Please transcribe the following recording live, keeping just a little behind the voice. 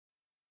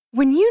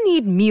When you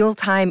need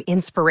mealtime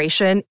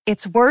inspiration,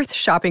 it's worth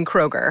shopping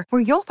Kroger,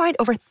 where you'll find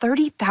over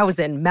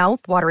 30,000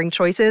 mouth-watering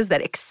choices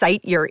that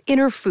excite your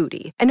inner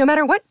foodie. And no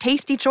matter what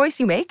tasty choice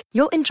you make,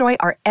 you'll enjoy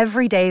our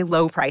everyday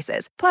low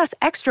prices, plus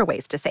extra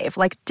ways to save,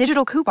 like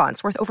digital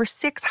coupons worth over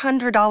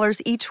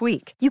 $600 each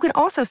week. You can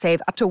also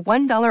save up to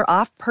 $1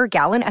 off per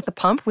gallon at the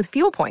pump with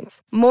fuel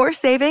points. More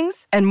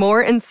savings and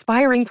more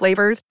inspiring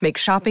flavors make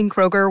shopping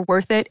Kroger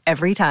worth it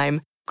every time.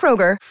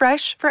 Kroger,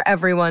 fresh for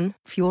everyone.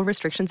 Fuel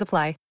restrictions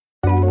apply.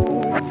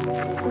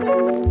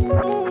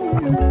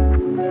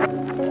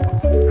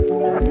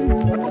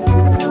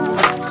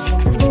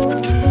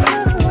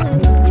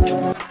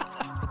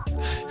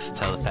 It's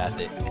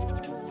telepathic.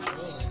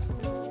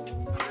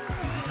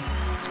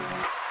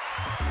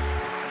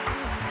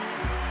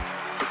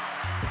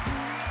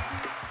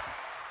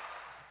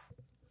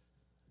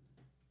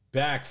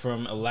 Back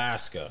from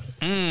Alaska.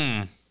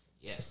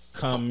 Yes.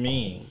 Come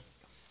me.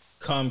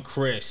 Come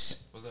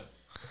Chris. What's up?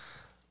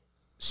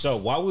 So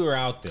while we were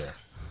out there,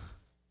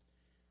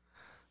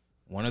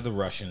 one of the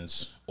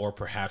Russians, or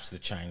perhaps the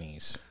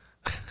Chinese,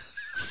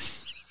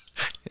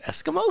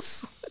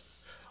 Eskimos?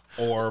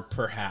 or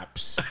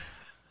perhaps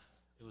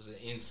It was an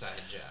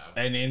inside job.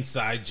 an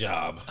inside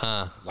job,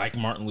 like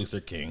Martin Luther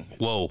King.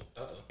 Whoa.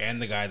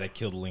 And the guy that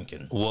killed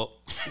Lincoln. Whoa.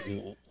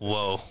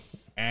 Whoa.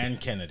 And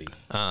Kennedy.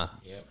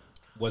 Yep.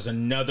 Was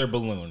another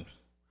balloon.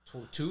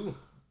 Two.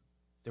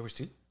 There was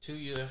two? Two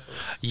UFOs.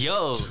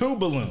 Yo. Two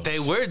balloons. They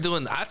were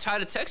doing... I tried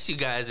to text you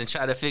guys and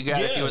try to figure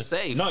out if you were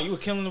safe. No, you were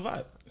killing the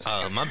vibe.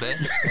 Oh, my bad.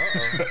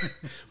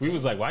 We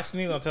was like, why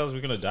Sneak gonna tell us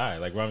we're gonna die?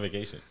 Like, we're on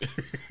vacation.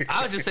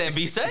 I was just saying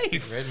be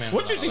safe. Redman.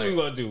 What you think we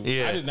gonna do?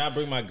 Yeah. I did not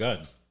bring my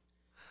gun.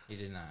 He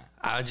did not.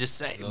 I was just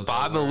saying, So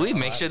Bob they and were we,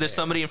 make out sure there's there.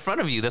 somebody in front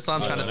of you. That's all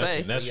I'm trying to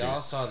say. That's We true.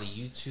 all saw the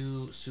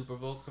U2 Super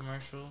Bowl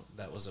commercial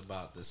that was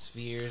about the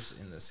spheres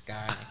in the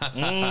sky. It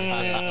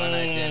said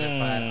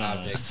unidentified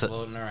objects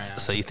floating around.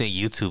 So you think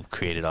YouTube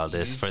created all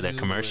this for that YouTube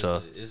commercial?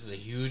 This is a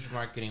huge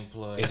marketing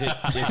ploy. Is it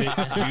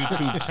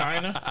YouTube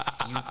China?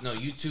 No,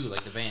 U2,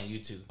 like the band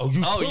U2. Oh,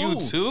 you Oh, too. you Bono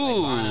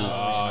too. and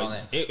all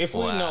that. If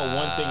we know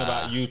one thing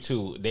about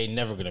U2, they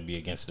never gonna be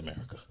against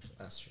America.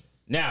 That's true.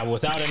 Now,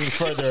 without any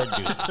further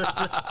ado,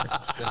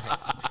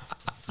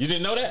 you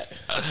didn't know that?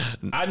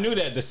 I knew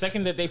that the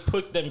second that they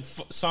put them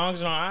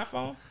songs on our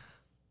iPhone.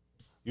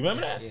 You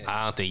remember that? Yeah.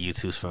 I don't think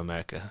YouTube's from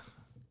America.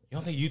 You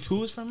don't think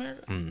U2 is from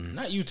America?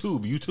 Not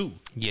YouTube, U2.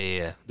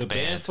 Yeah. The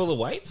band full of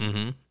whites?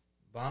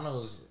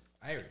 Bono's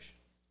Irish.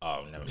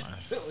 Oh, never mind.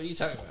 What are you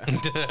talking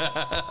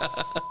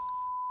about?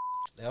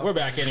 We're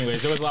back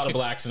anyways. There was a lot of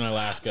blacks in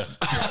Alaska.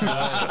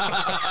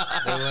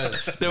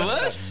 There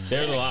was?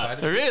 There's a lot.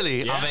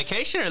 Really? Yeah. On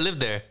vacation or lived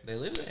there? They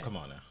live there. Come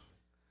on now.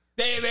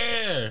 They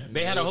there.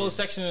 They had a whole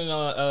section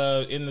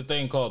in the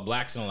thing called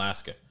Blacks in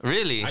Alaska.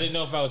 Really? I didn't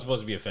know if I was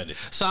supposed to be offended.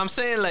 So I'm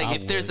saying, like,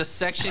 if there's a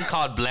section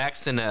called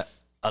Blacks in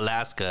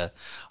Alaska,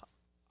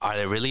 are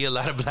there really a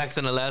lot of blacks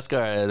in Alaska,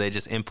 or are they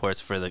just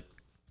imports for the...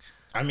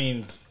 I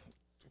mean,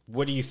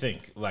 what do you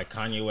think? Like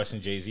Kanye West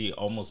and Jay-Z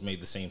almost made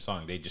the same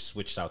song. They just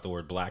switched out the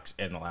word blacks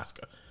and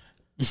Alaska.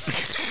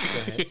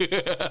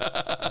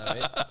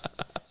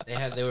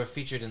 They were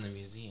featured in the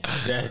museum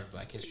That- for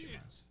Black History Month.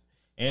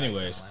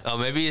 Anyways, Oh,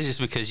 maybe it's just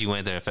because you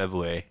went there in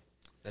February.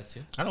 That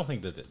too. I don't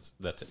think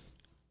that's it.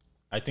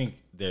 I think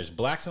there's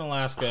blacks in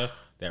Alaska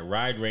that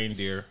ride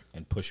reindeer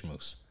and push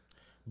moose.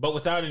 But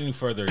without any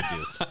further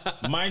ado,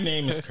 my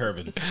name is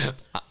Kerbin.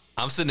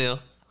 I'm Sunil.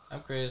 I'm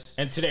Chris.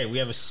 And today we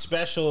have a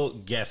special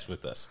guest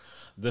with us.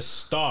 The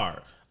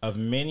star of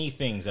many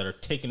things that are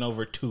taking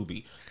over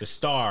Tubi. The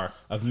star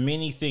of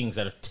many things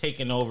that have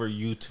taken over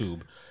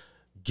YouTube.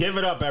 Give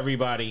it up,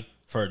 everybody,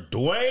 for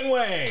Dwayne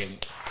Wayne.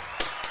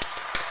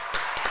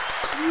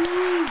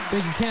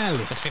 Thank you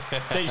kindly.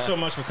 Thank you so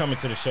much for coming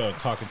to the show and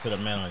talking to the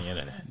men on the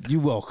internet.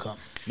 You're welcome.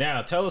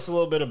 Now, tell us a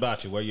little bit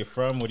about you. Where you're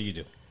from? What do you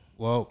do?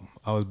 Well,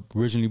 I was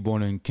originally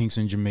born in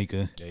Kingston,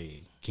 Jamaica.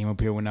 Hey. Came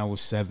up here when I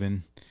was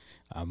 7.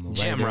 I'm a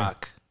writer.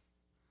 Jamrock.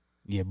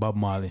 Yeah, Bob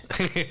Marley.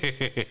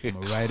 I'm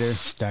a writer,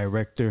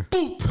 director,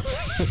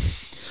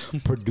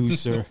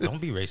 producer, Don't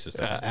be racist.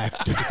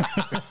 actor.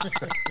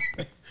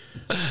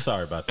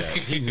 Sorry about that.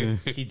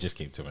 He just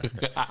came to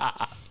America.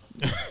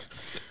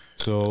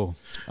 So,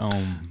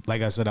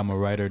 like I said, I'm a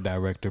writer,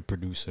 director,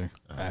 producer,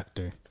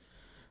 actor.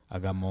 I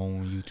got my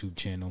own YouTube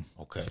channel.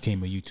 Okay.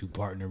 Became a YouTube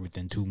partner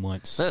within 2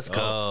 months. Let's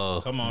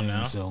go. Come on now.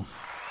 And so,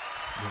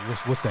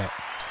 what's that?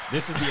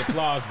 This is the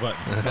applause button.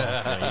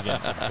 Yeah, you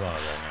getting some applause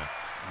right now.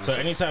 So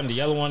anytime the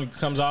yellow one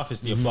comes off,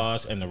 it's the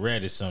applause, and the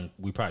red is some.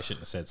 We probably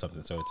shouldn't have said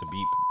something, so it's a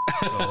beep.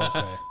 Oh,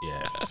 okay.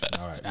 Yeah.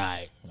 All right. All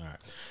right. All right.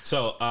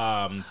 So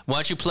Why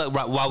don't you plug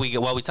while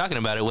we talking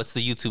about it? What's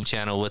the YouTube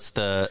channel? What's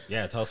the...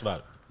 yeah, tell us about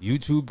it.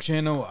 YouTube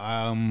channel,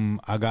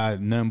 I got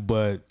nothing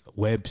but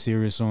web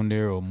series on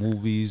there or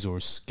movies or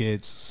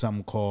skits,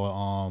 something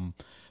called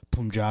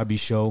Punjabi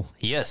Show.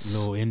 Yes.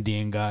 Little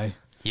Indian guy.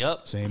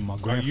 Yep. Saying my Are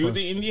grandfather. you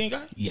the Indian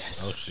guy?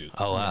 Yes. Oh shoot.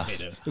 Oh wow.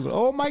 Okay, then. They go,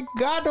 oh my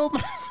God! Oh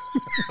my.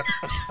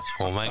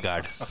 Oh my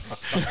god.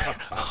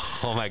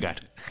 Oh my god.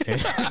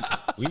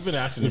 We've been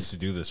asking him to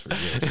do this for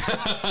years.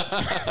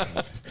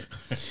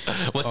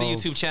 What's the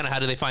YouTube channel? How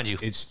do they find you?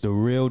 It's the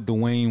real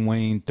Dwayne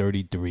Wayne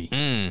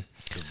 33.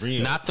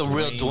 Real Not the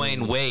real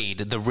Dwayne Wade,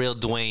 the real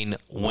Dwayne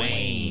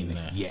Wayne.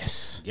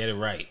 Yes. Get it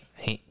right.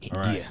 All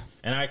right. Yeah.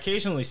 And I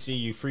occasionally see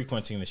you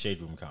frequenting the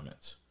Shade Room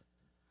comments.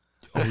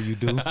 Oh, you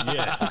do?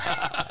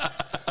 Yeah.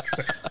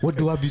 What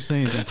do I be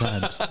saying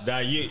sometimes? Now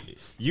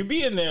you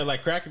be in there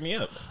like cracking me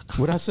up.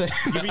 What I say?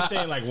 You be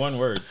saying like one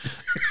word.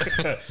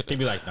 He'd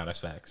be like, "No, that's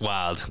facts."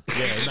 Wild.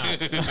 Yeah,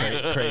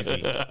 nah,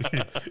 crazy.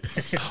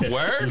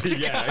 Word?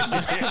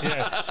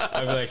 Yeah.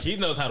 I'd be like, he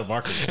knows how to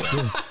market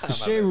himself. The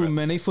Shade Room,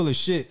 man, they full of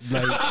shit.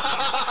 Like,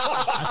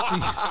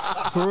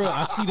 I see, for real,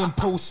 I see them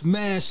post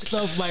mad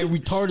stuff, like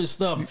retarded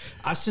stuff.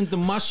 I sent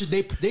them my shit.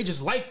 They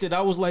just liked it.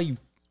 I was like, you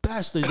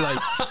bastard. Like,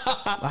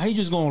 how you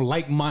just gonna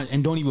like mine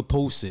and don't even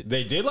post it?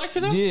 They did like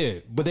it, though? Yeah,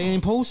 but they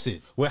didn't post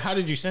it. Well, how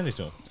did you send it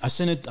to him? I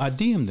sent it. I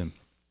DM'd them.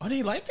 Oh,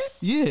 they liked it?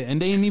 Yeah,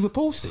 and they didn't even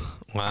post it.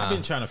 I've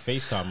been trying to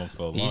FaceTime them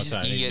for a long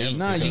time. you They get-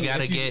 never- you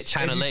gotta if get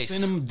China if you Lace.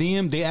 Send them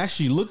DM. They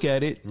actually look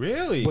at it.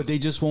 Really? But they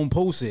just won't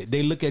post it.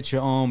 They look at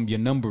your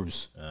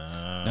numbers.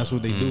 That's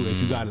what they do.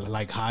 If you got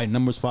like high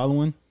numbers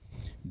following,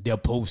 they'll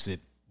post it.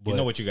 you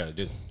know what you got to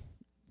do?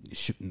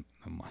 Never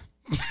mind.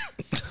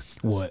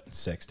 What?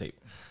 Sex tape.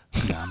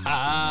 Nah, I'm-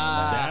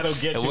 That'll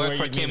get it you worked where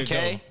for you Kim need to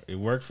K? go. It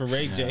worked for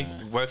Ray J.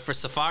 Work for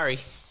Safari.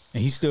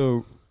 and he's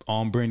still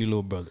Brandy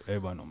little brother.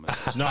 Everybody know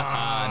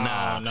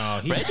man.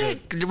 No.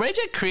 Ray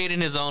J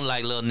creating his own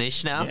like little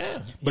niche now. Yeah.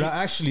 But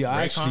I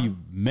actually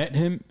met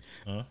him.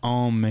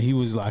 And he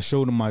was. I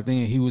showed him my thing.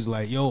 And he was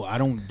like, "Yo, I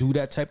don't do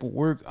that type of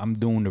work. I'm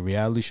doing the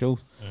reality show."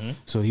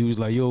 So he was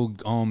like, "Yo,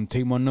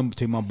 take my number,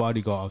 take my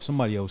bodyguard,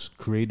 somebody else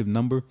creative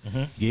number."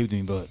 He gave it to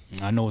me, but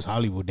I know it's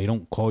Hollywood. They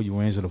don't call you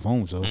or answer the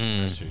phone. So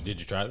That's true. Did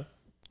you try them?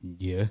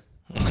 yeah,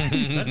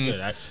 That's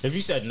good. If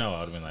you said no, I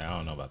would have been like, I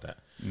don't know about that.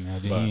 nah,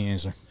 they didn't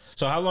answer.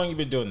 So how long you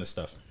been doing this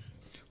stuff?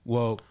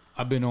 Well,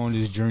 I've been on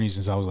this journey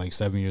since I was like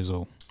 7 years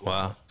old.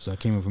 Wow. So I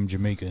came in from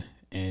Jamaica,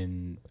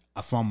 and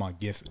I found my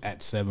gift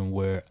at 7,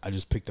 where I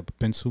just picked up a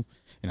pencil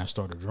and I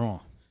started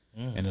drawing.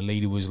 And the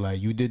lady was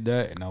like, "You did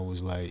that?" And I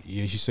was like,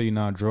 "Yeah." She said, "You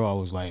know how to draw?"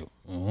 I was like,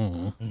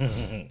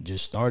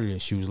 Just started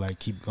it. She was like,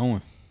 "Keep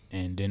going."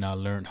 And then I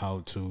learned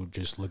how to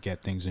just look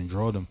at things and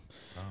draw them.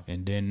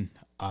 And then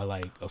I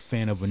like a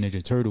fan of a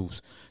Ninja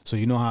Turtles. So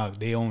you know how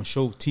they on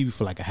show TV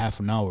for like a half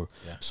an hour.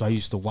 Yeah. So I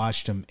used to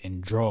watch them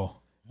and draw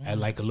at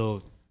like a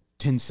little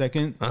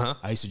 10-second.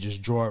 I used to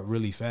just draw it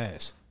really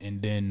fast.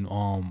 And then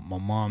my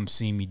mom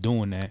seen me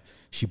doing that.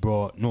 She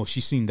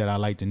seen that I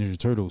liked the Ninja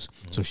Turtles.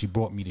 So she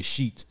brought me the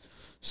sheets.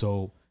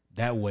 So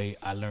that way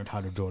I learned how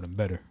to draw them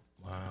better.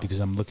 Wow. Because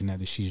I'm looking at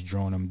the sheets,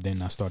 drawing them.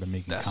 Then I started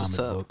making That's comic what's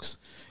up. books.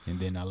 And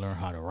then I learned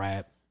how to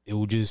rap. It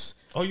was just,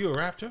 Oh, you a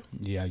rapper?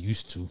 yeah, I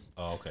used to.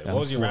 Oh, okay. What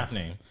was your rap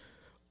name?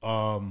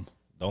 Don't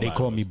They lie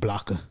call to me us.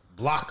 Blocker.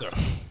 Blocker.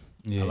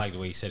 Yeah. I like the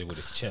way he said it with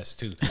his chest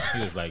too.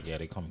 He was like, "Yeah,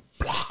 they call me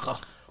Blocker."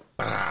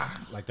 Blah,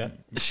 like that.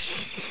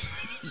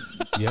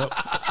 Yep.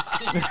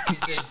 You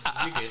said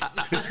you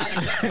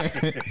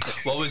good.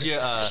 What was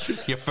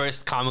your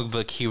first comic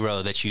book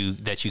hero that you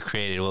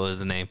created? What was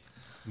the name?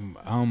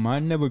 I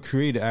never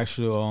created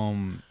actual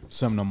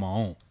something on my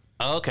own.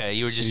 Oh, okay,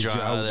 you were just drawing.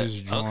 I was other-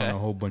 just drawing okay. a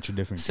whole bunch of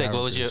different Sick.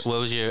 What was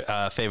characters. your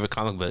favorite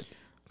comic book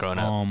growing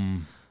up?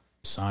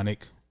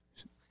 Sonic.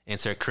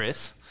 Insert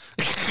Chris.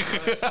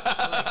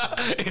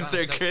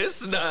 Insert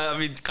Chris. No, I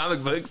mean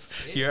comic books.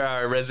 You're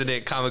our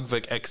resident comic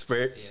book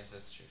expert. Yes,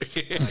 that's true.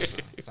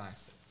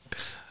 Science.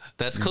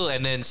 That's cool.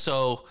 And then,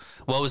 so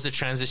what was the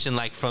transition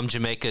like from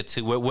Jamaica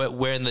to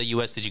where in the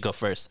U.S. did you go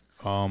first?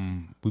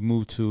 We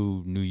moved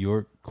to New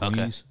York,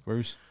 Queens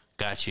first,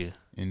 Got you.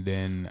 and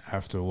then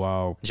after a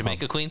while,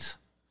 Jamaica, Queens.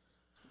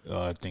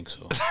 I think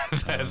so.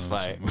 That's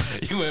fine.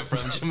 You went from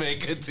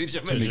Jamaica to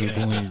Jamaica. Jamaica,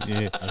 Queens,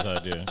 yeah. That's how I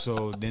do.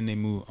 So then they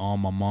moved. My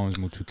mom's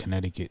moved to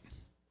Connecticut.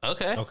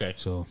 Okay. Okay.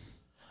 So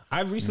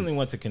I recently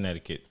went to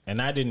Connecticut,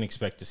 and I didn't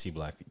expect to see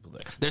black people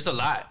there. There's a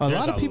lot. a There's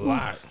lot of a people.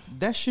 lot.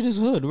 That shit is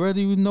hood, whether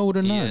you know it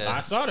or not. Yeah. I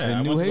saw that. In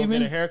I New went to go Haven?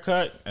 get a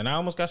haircut, and I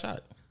almost got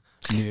shot.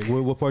 Yeah,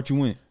 what part you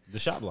went? The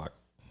shop block.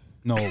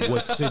 No,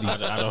 what city? I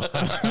don't.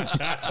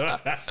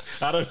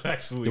 I don't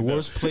actually. The know.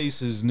 worst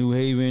place is New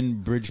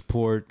Haven,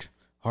 Bridgeport,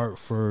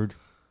 Hartford.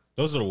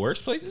 Those are the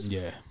worst places.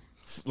 Yeah,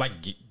 Like,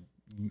 yeah.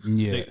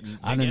 They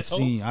I get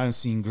done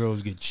seen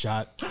girls get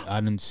shot.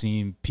 I done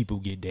seen people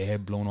get their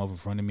head blown off in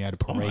front of me at a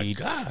parade.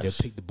 gosh. They'll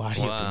pick the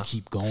body up Wow. and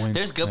keep going.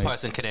 There's good Like,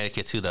 parts in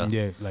Connecticut too, though.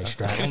 Yeah, like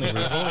Stratford,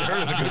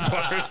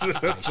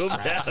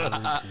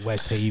 Stratford,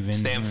 West Haven,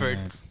 Stamford.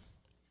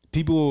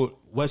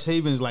 West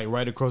Haven's like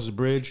right across the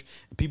bridge.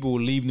 People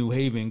will leave New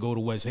Haven and go to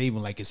West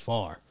Haven like it's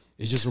far.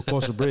 It's just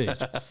across the bridge.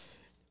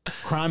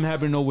 crime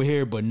happening over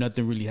here, but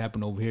nothing really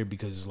happened over here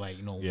because it's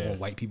like, more Yeah.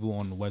 white people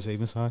on the West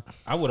Haven side.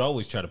 I would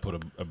always try to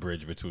put a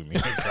bridge between me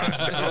and crime.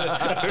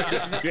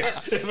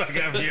 If I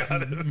gotta be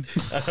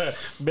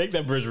honest, make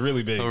that bridge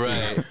really big.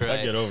 Right, too. right.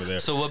 I get over there.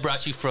 So what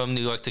brought you from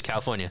New York to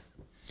California?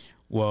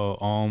 Well,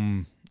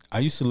 I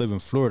used to live in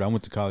Florida. I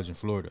went to college in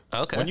Florida.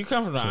 Okay. When you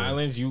come from the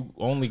islands, you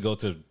only go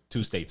to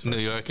 2 states first.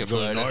 New York and You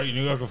go to Florida.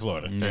 New York and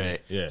Florida.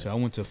 Right. Yeah. So I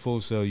went to Full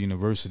Sail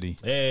University.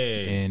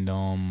 Hey. And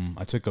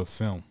I took up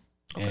film.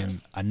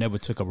 And I never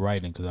took up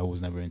writing because I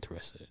was never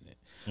interested in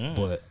it.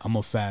 But I'm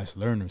a fast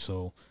learner,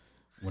 so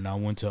when I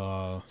went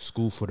to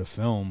school for the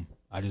film,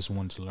 I just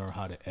wanted to learn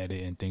how to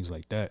edit and things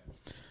like that.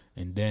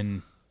 And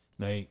then,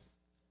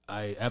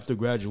 after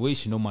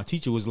graduation, my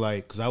teacher was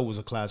like, because I was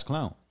a class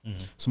clown,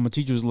 so my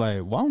teacher was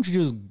like, "Why don't you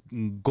just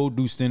go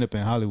do stand up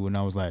in Hollywood?" And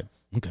I was like,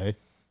 "Okay."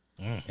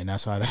 And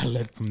that's how that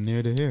led from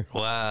there to here.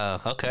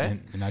 Wow. Okay.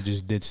 And I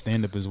just did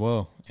stand up as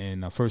well.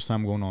 And the first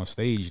time going on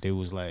stage, they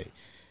was like,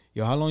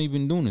 "Yo, how long you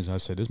been doing this?" I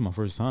said, "This is my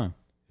first time."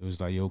 It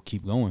was like, "Yo,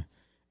 keep going."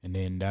 And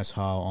then that's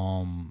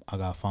how I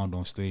got found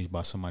on stage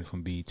by somebody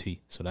from BET.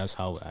 So that's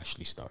how it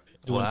actually started.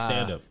 Doing Wow.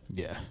 stand up.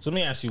 Yeah. So let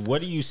me ask you,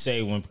 what do you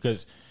say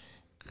because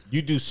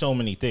you do so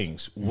many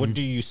things? What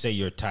do you say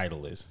your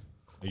title is?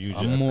 Are you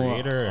just a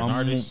creator, an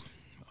artist?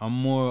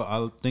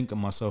 I think of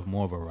myself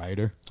more of a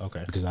writer.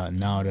 Okay. Because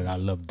now that I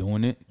love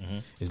doing it,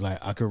 it's like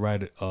I could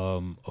write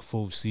a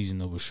full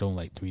season of a show in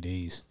like 3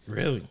 days.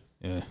 Really?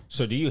 Yeah.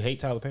 So do you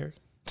hate Tyler Perry?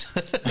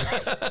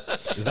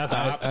 Is that the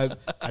opposite?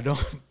 I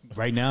don't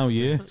right now,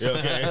 yeah.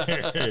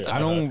 Okay. I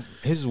don't.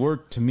 His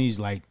work to me is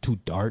like too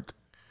dark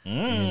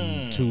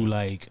and too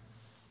like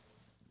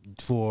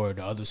for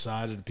the other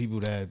side of the people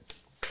that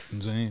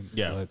I'm saying.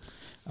 Yeah. But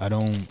I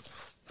don't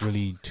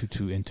really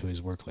too into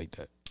his work like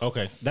that.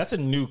 Okay. That's a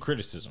new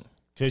criticism.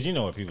 Because you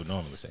know what people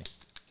normally say.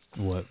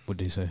 What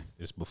they say?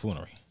 It's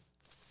buffoonery.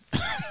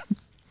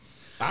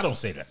 I don't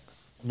say that.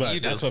 But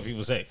You do. that's what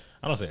people say.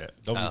 I don't say that.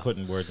 Don't be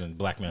putting words in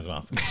black man's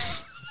mouth.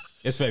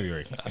 It's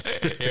February.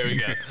 Here we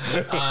go.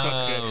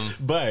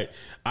 But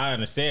I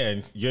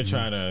understand you're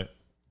trying to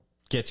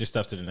get your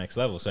stuff to the next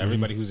level. So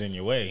everybody who's in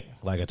your way,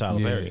 like a Tyler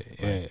Yeah, Perry,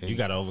 yeah. you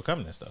got to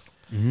overcome that stuff.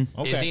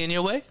 Okay. Is he in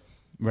your way?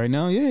 Right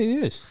now, yeah, he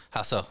is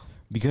How so?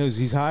 because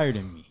he's higher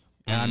than me,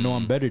 and I know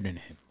I'm better than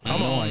him. I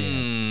know I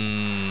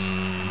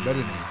am. I'm better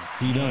than him.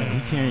 He done.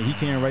 He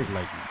can't write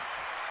like me.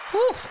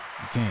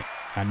 He can't.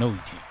 I know he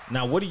can't.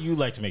 Now, what do you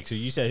like to make? So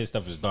you said his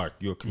stuff is dark.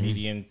 You're a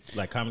comedian,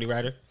 like comedy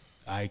writer?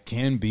 I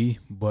can be,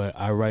 but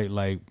I write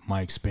like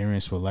my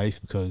experience with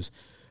life because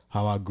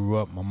how I grew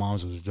up, my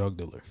mom's was a drug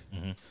dealer.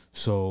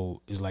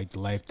 So it's like the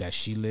life that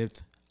she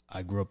lived.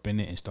 I grew up in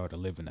it and started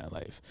living that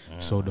life.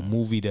 So the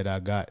movie that I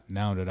got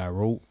now that I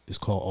wrote is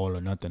called All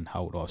or Nothing,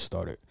 How It All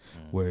Started,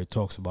 where it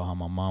talks about how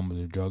my mom was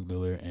a drug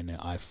dealer and then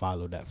I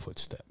followed that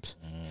footsteps.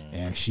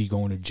 And she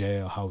going to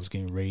jail, how I was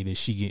getting raided.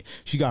 She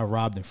got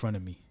robbed in front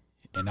of me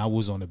and I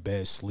was on the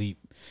bed asleep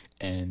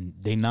and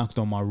they knocked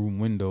on my room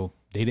window.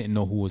 They didn't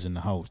know who was in the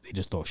house. They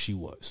just thought she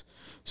was.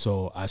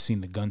 So I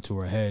seen the gun to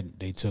her head.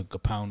 They took a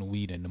pound of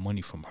weed and the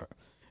money from her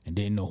and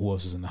didn't know who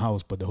else was in the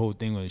house. But the whole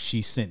thing was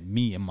she sent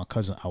me and my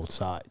cousin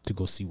outside to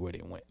go see where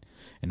they went.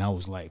 And I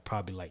was like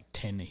probably like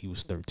 10 and he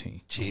was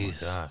 13. Jeez.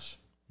 Gosh.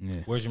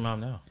 Yeah. Where's your mom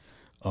now?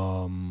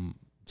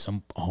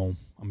 Some home.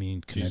 I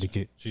mean,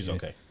 Connecticut. She's Yeah.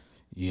 okay.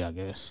 Yeah, I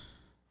guess.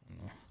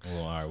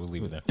 Well, all right, we'll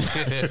leave it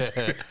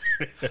there.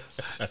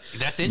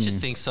 That's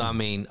interesting. So I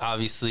mean,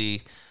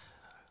 obviously,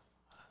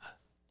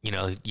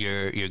 your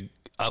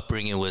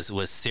upbringing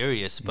was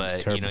serious,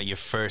 but terrible. your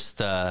first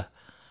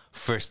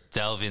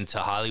delve into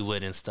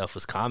Hollywood and stuff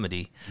was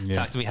comedy. Yeah.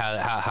 Talk to me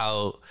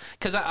how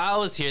because I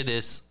always hear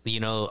this.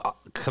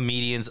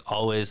 Comedians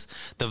always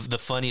the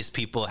funniest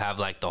people have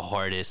like the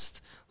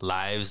hardest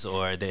lives,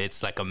 or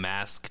it's like a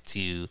mask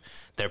to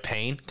their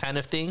pain, kind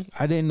of thing.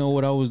 I didn't know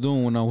what I was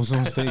doing when I was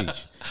on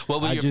stage.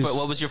 What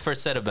was your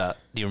first set about?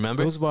 Do you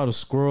remember? It was about a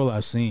squirrel I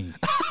seen.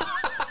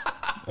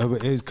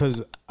 It's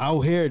because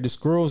out here, the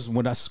squirrels,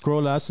 when I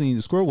seen,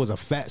 the squirrel was a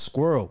fat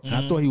squirrel. And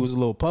I thought he was a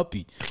little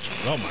puppy.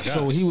 Oh, my God.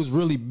 So he was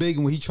really big.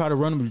 And when he tried to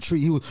run up the tree,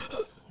 he was.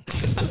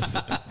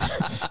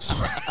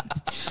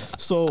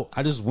 so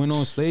I just went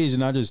on stage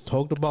and I just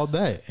talked about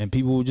that. And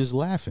people were just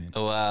laughing.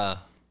 Oh, wow.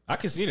 I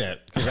can see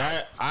that because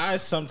I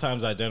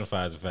sometimes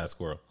identify as a fat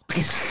squirrel.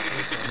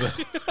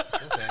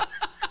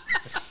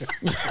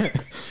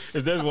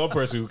 If there's one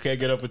person who can't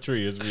get up a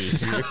tree, it's me.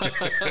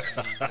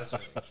 That's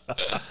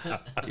right.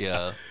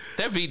 Yeah,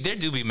 there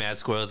do be mad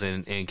squirrels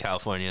in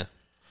California.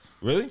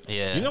 Really?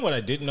 Yeah. You know what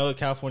I didn't know that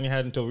California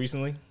had until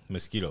recently?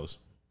 Mosquitoes.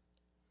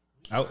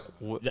 I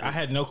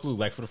had no clue.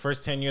 Like for the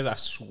first 10 years, I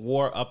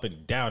swore up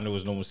and down there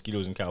was no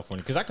mosquitoes in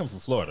California because I come from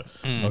Florida.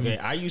 Okay,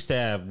 I used to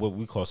have what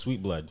we call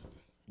sweet blood.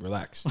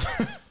 Relax.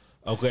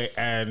 Okay,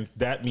 and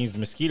that means the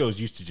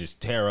mosquitoes used to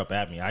just tear up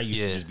at me. I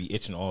used to just be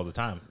itching all the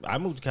time. I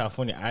moved to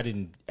California. I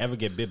didn't ever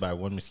get bit by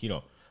one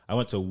mosquito. I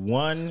went to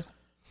one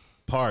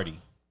party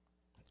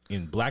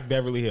in Black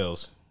Beverly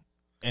Hills,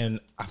 and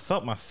I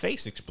felt my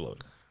face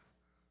explode.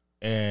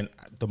 And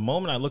the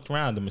moment I looked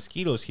around, the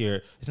mosquitoes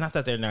here, it's not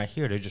that they're not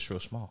here. They're just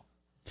real small.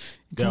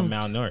 They're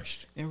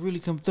malnourished. And really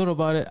come thought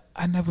about it,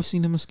 I never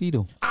seen a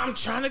mosquito. I'm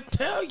trying to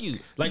tell you.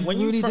 Like when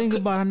really think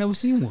about it, I never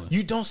seen one.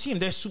 You don't see them.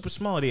 They're super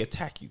small. They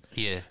attack you.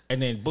 Yeah.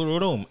 And then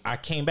boom, I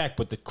came back.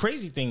 But the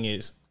crazy thing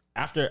is,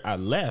 after I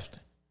left,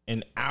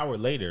 an hour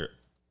later,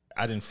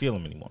 I didn't feel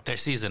them anymore. They're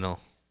seasonal.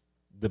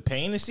 The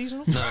pain is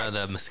seasonal? No,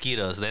 the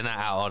mosquitoes, they're not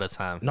out all the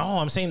time. No,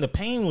 I'm saying the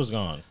pain was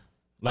gone.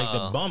 Like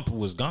the bump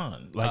was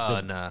gone.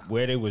 Like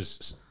where they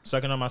was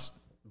sucking on my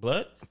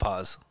blood.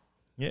 Pause.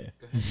 Yeah.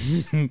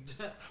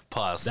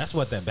 Pause. That's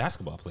what that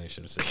basketball player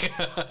should have said.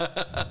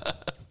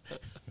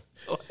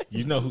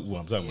 You know who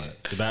I'm talking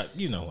about.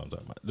 You know who I'm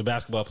talking about. The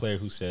basketball player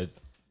who said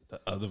the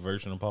other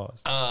version of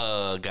pause.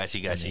 Oh, got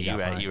you. You're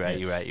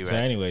right. So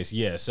anyways,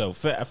 yeah. So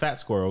a fat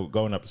squirrel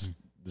going up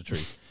the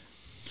tree.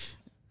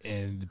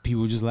 And the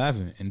people were just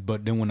laughing.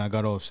 But then when I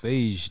got off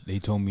stage, they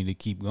told me to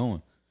keep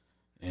going.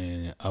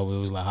 And I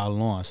was like, how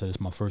long? I said,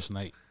 it's my first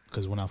night.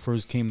 Because when I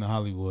first came to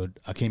Hollywood,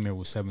 I came here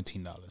with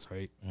 $17,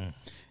 right?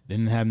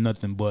 Didn't have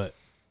nothing, but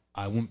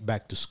I went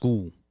back to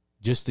school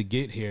just to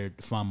get here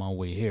to find my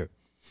way here.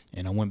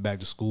 And I went back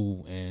to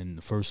school, and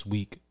the first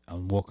week, I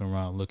was walking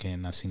around looking,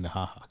 and I seen the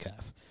Ha Ha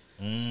Calf.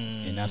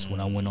 And that's when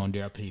I went on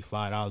there. I paid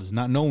 $5,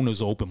 not knowing it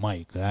was an open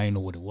mic. I didn't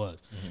know what it was.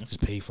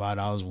 Just paid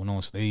 $5, went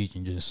on stage,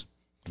 and just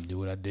did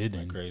what I did.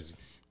 And crazy.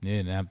 Yeah,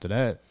 and after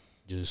that,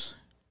 just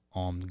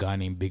a guy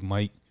named Big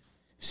Mike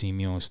seen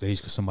me on stage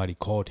because somebody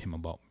called him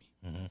about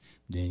me.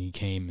 Then he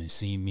came and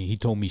seen me. He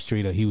told me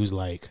straight up, he was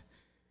like,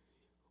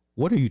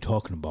 what are you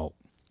talking about?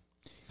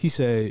 He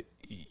said,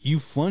 you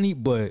funny,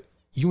 but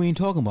you ain't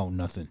talking about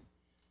nothing.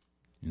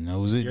 And that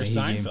was it. You're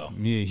Seinfeld.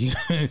 He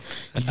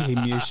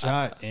gave me a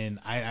shot, and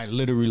I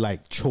literally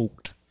like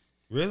choked.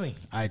 Really?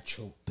 I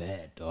choked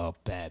bad, dog,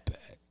 bad.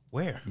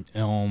 Where?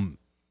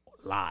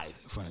 Live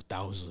in front of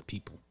thousands of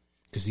people.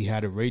 Because he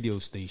had a radio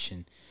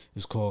station. It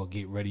was called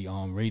Get Ready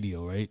on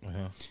Radio, right?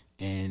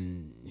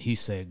 And he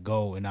said,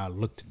 go. And I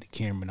looked at the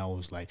camera and I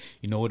was like,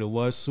 you know what it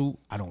was, Sue?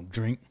 I don't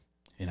drink.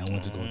 And I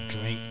went to go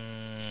drink.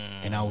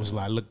 And I was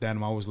like, I looked at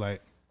him. I was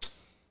like,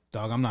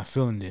 dog, I'm not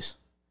feeling this.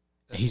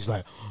 And he was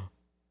like,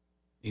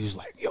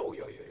 yo.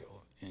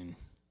 And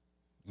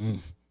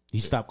he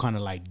stopped kind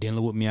of like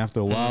dealing with me after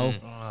a while.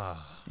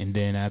 And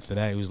then after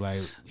that, it was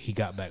like, he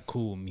got back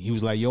cool with me. He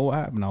was like, yo, what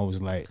happened? I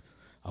was like,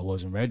 I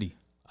wasn't ready.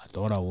 I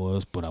thought I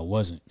was, but I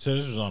wasn't. So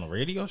this was on a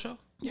radio show?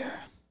 Yeah.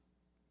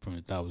 From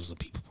the thousands of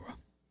people, bro.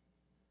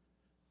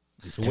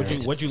 So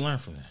what'd you learn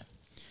from that?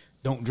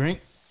 Don't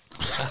drink.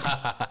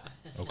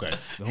 Okay.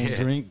 Don't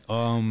drink.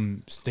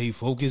 Stay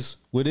focused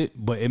with it.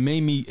 But it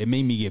made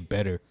me get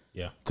better.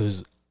 Yeah.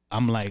 Because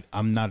I'm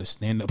not a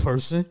stand-up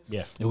person.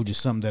 Yeah. It was just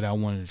something that I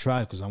wanted to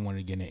try because I wanted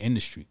to get in the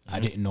industry. I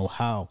didn't know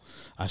how.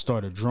 I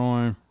started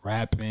drawing,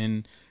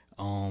 rapping,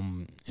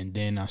 and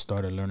then I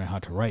started learning how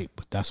to write.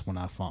 But that's when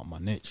I found my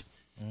niche.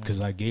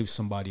 Because I gave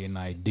somebody an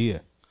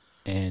idea,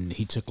 and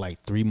he took like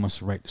 3 months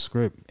to write the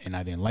script, and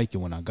I didn't like it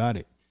when I got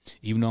it.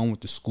 Even though I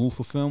went to school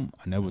for film,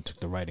 I never took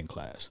the writing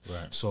class.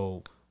 Right.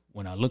 So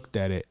when I looked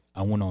at it,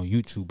 I went on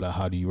YouTube, like,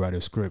 how do you write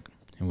a script?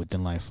 And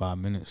within like 5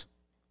 minutes,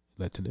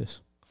 it led to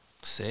this.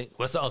 Sick.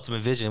 What's the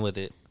ultimate vision with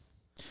it?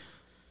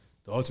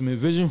 The ultimate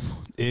vision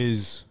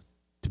is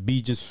to be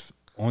just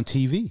on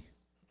TV.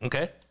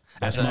 Okay.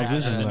 That's my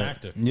vision. As an like,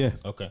 actor? Yeah.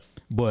 Okay.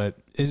 But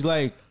it's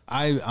like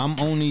I'm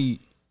only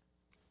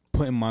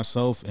putting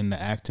myself in the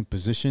acting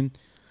position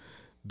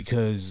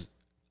because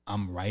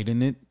I'm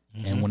writing it.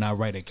 And when I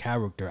write a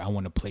character, I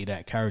want to play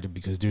that character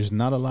because there's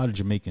not a lot of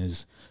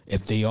Jamaicans.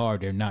 If they are,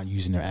 they're not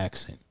using their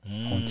accent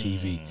on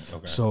TV.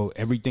 Okay. So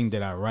everything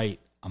that I write,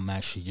 I'm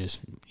actually just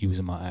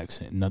using my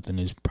accent. Nothing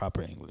is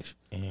proper English.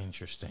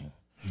 Interesting.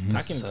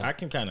 I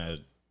can kind of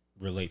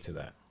relate to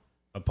that.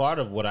 A part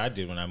of what I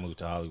did when I moved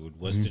to Hollywood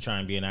was to try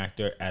and be an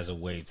actor as a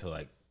way to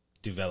like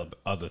develop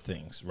other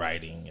things,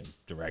 writing and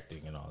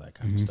directing and all that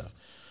kind of stuff.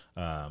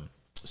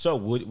 So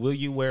will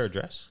you wear a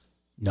dress?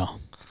 No.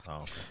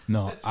 Oh, okay.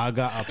 No, I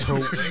got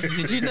approached.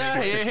 Did you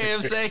not hear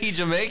him say he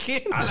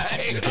Jamaican?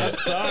 I'm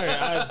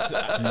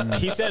sorry.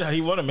 He said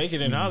he want to make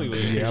it in Hollywood.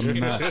 Yeah, I'm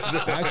not.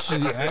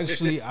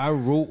 Actually, I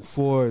wrote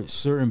for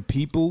certain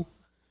people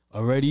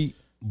already,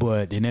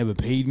 but they never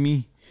paid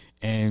me.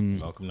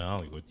 And Welcome to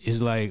Hollywood.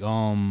 it's like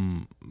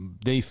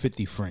they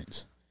 50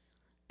 friends,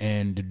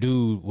 and the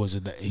dude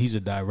he's a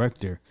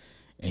director,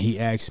 and he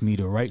asked me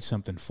to write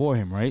something for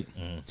him, right?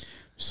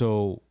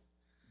 So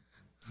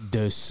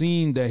the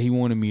scene that he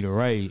wanted me to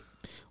write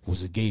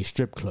was a gay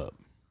strip club.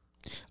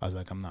 I was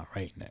like, I'm not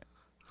writing that.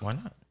 Why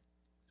not?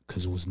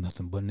 Because it was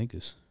nothing but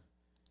niggas.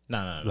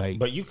 No. Like-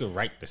 but you could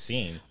write the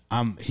scene.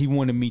 He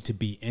wanted me to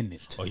be in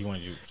it. Oh, he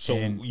wanted you. So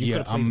And, you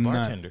could have played the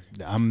bartender.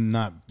 I'm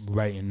not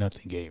writing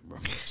nothing gay, bro.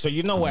 So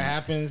you know what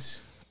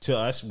happens to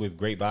us with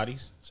great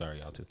bodies? Sorry,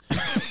 y'all too.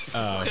 It's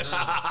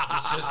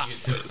just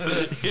you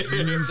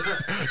two.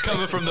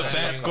 Coming from the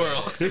fat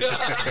squirrel.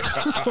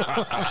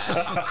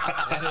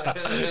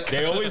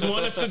 They always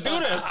want us to do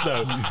that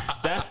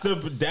stuff. That's the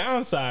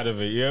downside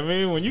of it. You know what I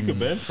mean? When you can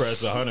bench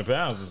press 100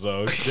 pounds or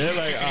so, they're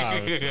like,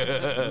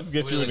 let's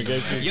get you in the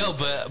game. Yo,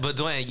 but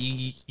Dwayne,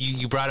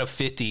 you brought up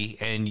 50,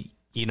 and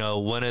you know,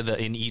 one of the,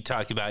 and you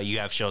talked about you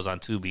have shows on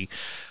Tubi.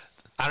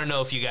 I don't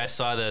know if you guys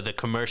saw the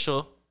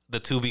commercial, the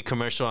Tubi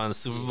commercial on the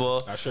Super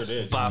Bowl. I sure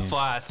did. By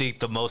far, I think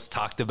the most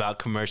talked about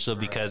commercial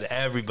because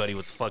everybody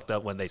was fucked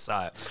up when they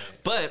saw it.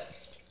 But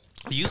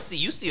you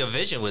see a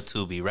vision with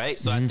Tubi, right?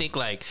 So I think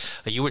like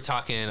you were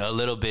talking a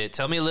little bit.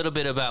 Tell me a little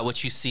bit about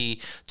what you see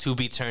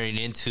Tubi turning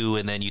into,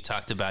 and then you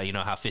talked about, you know,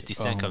 how 50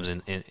 Cent comes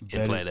in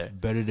play there.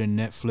 Better than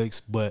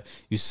Netflix, but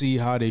you see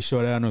how they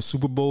showed that on the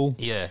Super Bowl?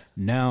 Yeah.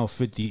 Now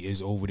 50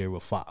 is over there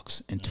with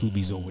Fox, and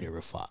Tubi's over there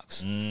with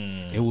Fox.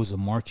 It was a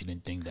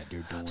marketing thing that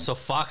they're doing. So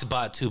Fox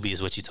bought Tubi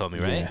is what you told me,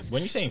 right? Yeah.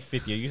 When you're saying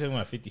 50, are you talking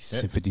about 50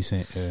 Cent? 50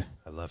 Cent, yeah.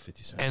 I love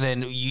 50 Cent. And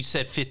then you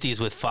said 50 is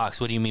with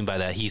Fox. What do you mean by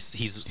that? He's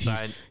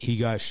signed. He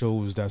got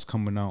shows that's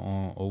coming out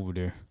on over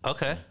there.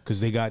 Okay. Because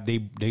they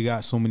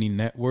got so many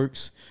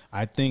networks.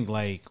 I think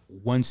like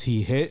once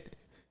he hit,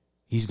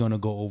 he's gonna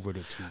go over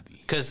to Tubi.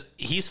 Because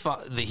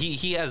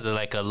he has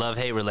like a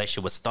love-hate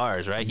relationship with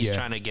Stars, right? He's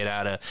trying to get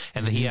out of,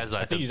 and then he has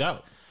like I think he's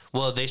out.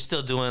 Well, they're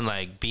still doing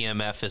like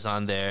BMF is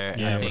on there.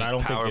 Yeah, I think but I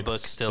don't Power think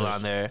Book's still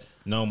on there.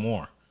 No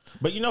more.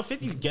 But you know,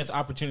 50 gets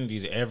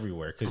opportunities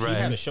everywhere because Right.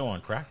 he had a show on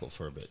Crackle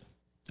for a bit.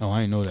 Oh,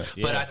 I didn't know that.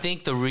 Yeah. But I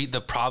think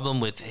the problem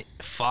with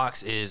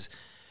Fox is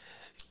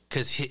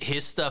because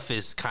his stuff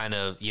is kind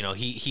of, you know,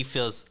 he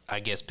feels, I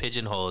guess,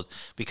 pigeonholed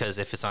because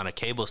if it's on a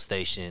cable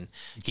station,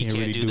 he can't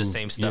really do the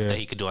same stuff yeah. that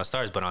he could do on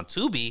Stars. But on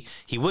Tubi,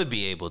 he would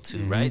be able to,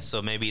 right?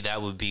 So maybe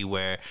that would be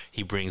where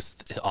he brings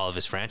all of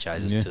his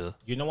franchises Yeah. to.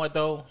 You know what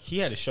though? He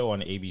had a show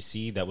on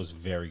ABC that was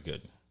very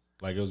good.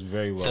 Like it was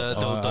very well. The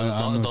I know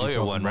what you're lawyer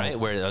talking one, about. right?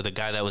 Where the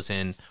guy that was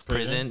in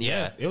prison.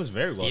 Yeah. it was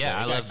very well. Yeah,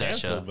 done. I It got love that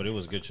canceled, show. But it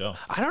was a good show.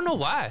 I don't know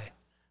why.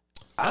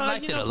 I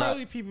liked it a lot.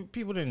 Probably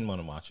people didn't want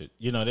to watch it.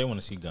 You know, they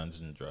want to see guns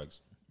and drugs.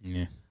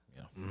 Yeah.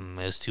 It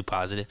was too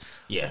positive.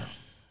 Yeah,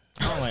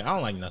 I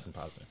don't like nothing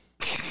positive.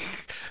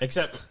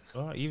 Except,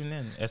 even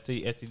then,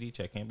 STD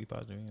check can't be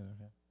positive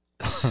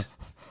either.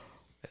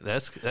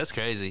 That's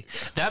crazy.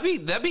 That'd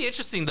be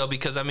interesting though,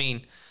 because I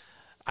mean,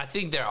 I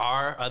think there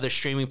are other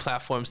streaming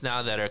platforms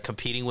now that are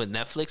competing with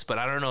Netflix, but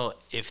I don't know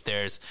if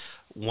there's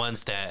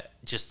ones that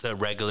just the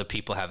regular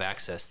people have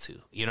access to.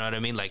 You know what I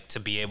mean? Like to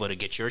be able to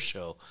get your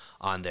show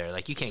on there.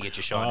 Like you can't get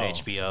your show on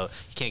HBO.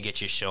 You can't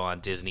get your show on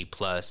Disney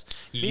Plus.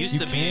 You used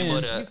to be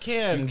able to. You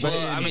can, but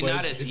Well, I mean, But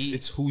not as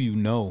it's who you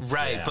know.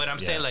 Right, Yeah, but I'm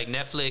saying yeah. like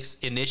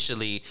Netflix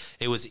initially,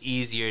 it was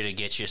easier to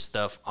get your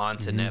stuff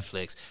onto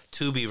Netflix.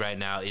 Tubi right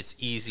now, it's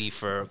easy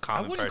for a I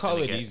common wouldn't person call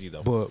to it get. easy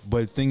though. But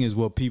the thing is,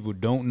 what people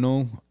don't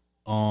know,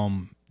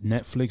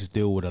 Netflix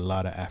deal with a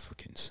lot of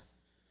Africans.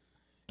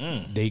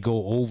 They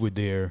go over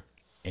there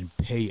and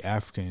pay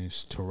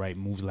Africans to write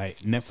movies. Like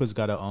Netflix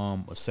got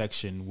a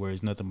section where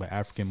it's nothing but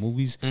African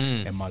movies,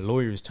 and my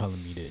lawyer is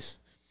telling me this.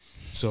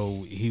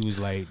 So he was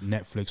like,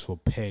 Netflix will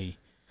pay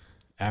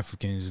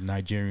Africans,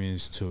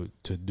 Nigerians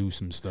to do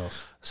some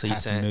stuff. So you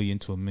saying- $500,000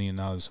 to $1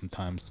 million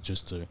sometimes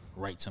just to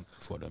write something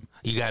for them.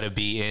 You got to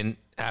be in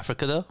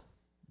Africa though.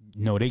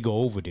 No, they go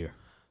over there.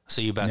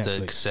 So you about to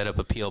Netflix. set up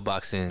a PO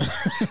box in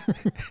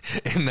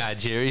in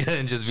Nigeria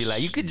and just be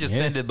like, you could just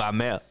Yeah. send it by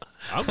mail.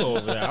 I'll go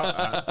over there.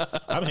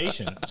 I'm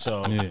Haitian,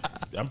 so Yeah.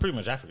 I'm pretty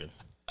much African.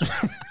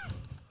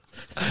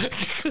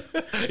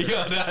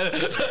 Yo,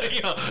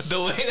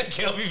 the way that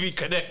Kelby be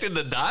connecting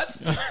the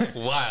dots,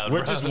 wild. We're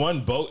bro. just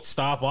one boat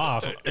stop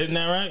off. Isn't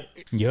that right?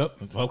 Yep.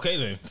 Okay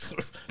then.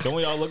 Don't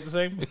we all look the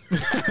same?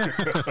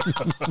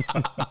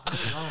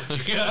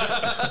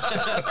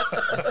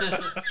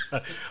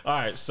 All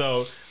right,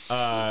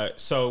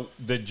 so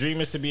the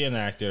dream is to be an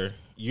actor.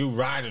 You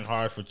riding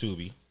hard for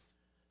Tubi.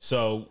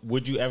 So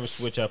would you ever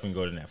switch up and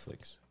go to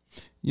Netflix?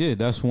 Yeah,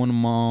 that's one of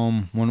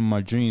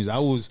my dreams. I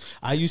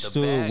used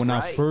The to bag, when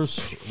right?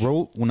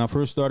 I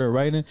first started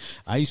writing,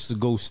 I used to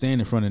go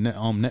stand in front of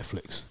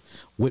Netflix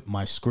with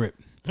my script.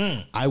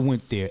 I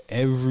went there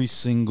every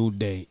single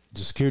day. The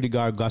security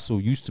guard got so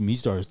used to me, he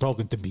started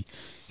talking to me.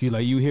 He was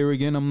like, "You here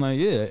again?" I'm like,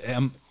 "Yeah."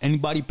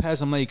 Anybody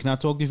pass? I'm like, "Can I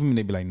talk to you for me?"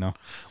 They be like, "No."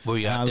 Were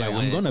you And out I there like,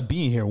 when- I'm gonna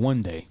be in here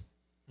one day.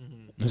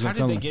 That's what How I'm did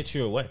telling they you. get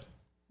you away?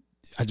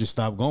 I just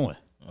stopped going.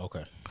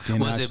 Okay.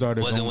 Then I Was it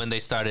started was it going- when they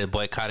started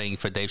boycotting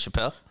for Dave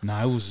Chappelle?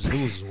 Nah, it was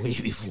way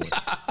before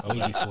that.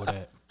 Way before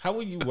that. How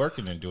were you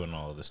working and doing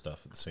all of this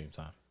stuff at the same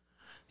time?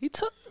 He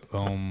took.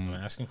 I'm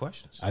asking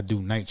questions. I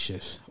do night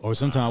shifts, or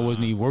sometimes I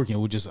wasn't even working. It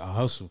was just a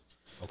hustle.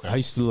 Okay. I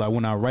used to like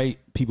when I write,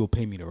 people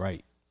pay me to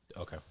write.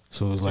 Okay.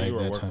 So it was like you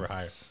were that work time. for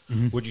hire.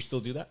 Would you still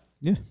do that?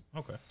 Yeah,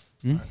 Okay.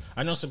 All right.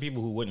 I know some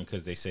people who wouldn't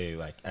because they say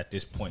like at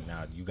this point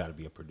now you got to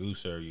be a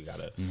producer. You got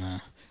to. nah.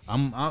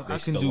 I can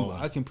still do. won't.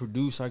 I can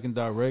produce. I can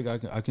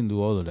direct. I can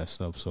do all of that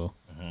stuff. So,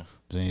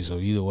 saying so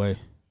either way.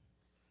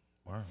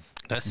 Wow.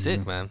 That's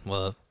sick, man.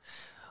 Well,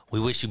 we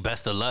wish you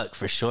best of luck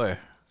for sure.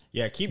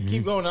 Yeah, keep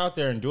going out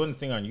there and doing the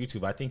thing on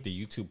YouTube. I think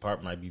the YouTube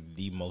part might be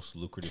the most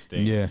lucrative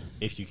thing. Yeah.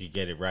 If you could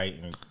get it right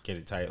and get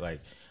it tight.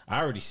 Like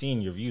I already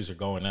seen your views are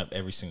going up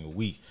every single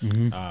week.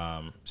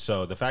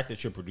 So the fact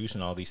that you're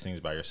producing all these things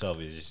by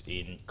yourself is just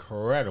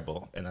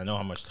incredible. And I know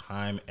how much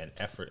time and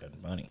effort and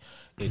money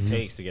it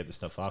takes to get the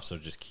stuff off. So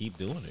just keep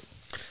doing it.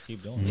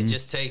 Keep doing It it.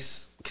 just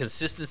takes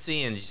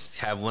consistency and just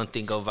have one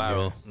thing go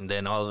viral, and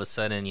then all of a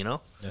sudden,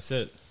 That's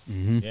it.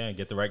 Yeah,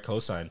 get the right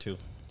cosign too.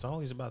 It's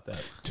always about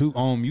that. To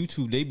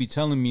YouTube, they be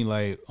telling me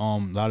like a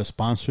lot of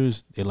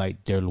sponsors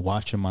they're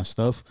watching my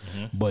stuff,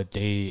 but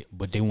they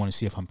want to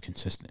see if I'm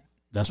consistent.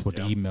 That's what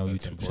the email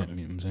that's YouTube sent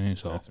me. You know what I'm saying,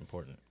 so That's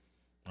important.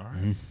 All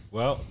right.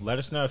 Well, let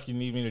us know if you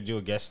need me to do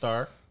a guest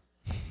star,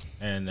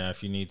 and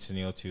if you need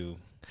Sunil to.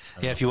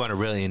 Yeah, if you want a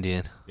real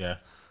Indian, Yeah.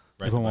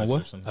 If I want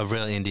what? or something. a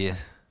real Indian.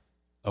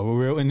 a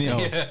real Indian.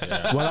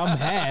 Well, I'm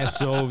half,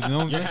 so you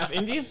know. You're half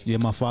Indian? Yeah,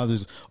 my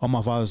father's on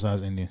my father's side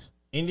is Indian.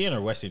 Indian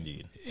or West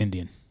Indian?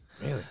 Indian.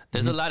 Really?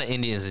 There's a lot of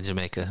Indians in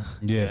Jamaica.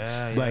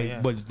 Yeah,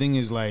 yeah. But the thing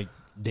is, like,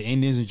 the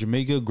Indians in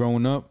Jamaica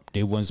growing up,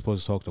 they wasn't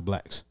supposed to talk to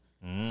blacks.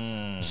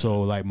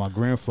 So, like, my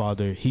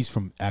grandfather, he's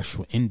from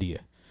actual India.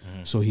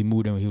 So he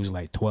moved in when he was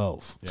like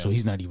 12. So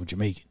he's not even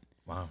Jamaican.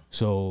 Wow.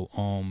 So,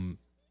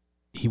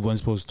 he wasn't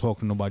supposed to talk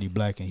to nobody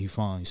black, and he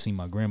finally seen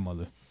my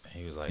grandmother.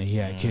 He was like, And he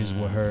had kids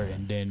with her,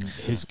 and then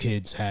his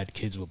kids had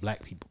kids with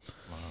black people.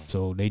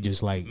 So they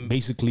just like,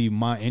 basically,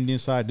 my Indian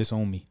side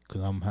disown me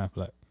because I'm half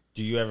black.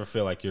 do you ever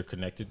feel like you're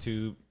connected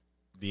to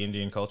the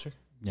Indian culture?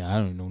 Yeah, I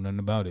don't know nothing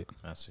about it.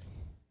 I see.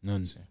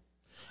 None.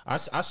 I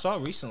saw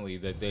recently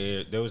that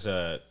there was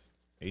a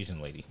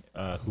Asian lady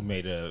who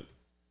made a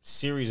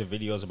series of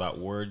videos about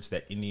words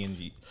that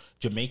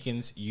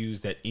Jamaicans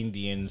use that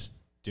Indians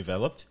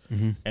developed,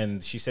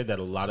 and she said that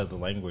a lot of the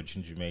language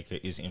in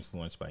Jamaica is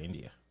influenced by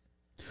India.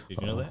 Did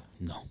you know that?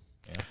 No.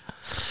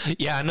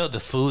 Yeah, I know the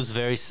food's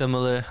very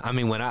similar. I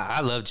mean, when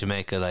I love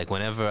Jamaica, like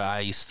whenever I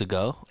used to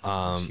go,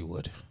 She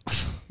would.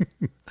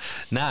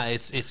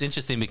 it's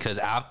interesting because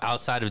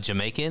outside of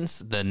Jamaicans,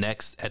 the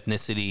next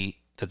ethnicity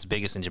that's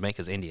biggest in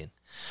Jamaica is Indian,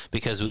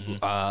 because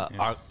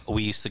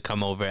we used to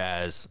come over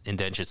as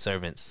indentured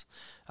servants.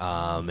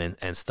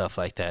 And stuff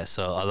like that.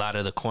 So a lot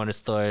of the corner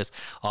stores,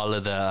 all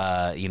of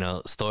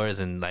the stores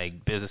and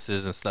like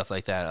businesses and stuff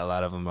like that, a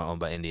lot of them are owned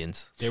by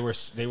Indians. They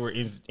were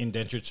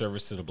indentured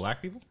service to the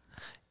black people.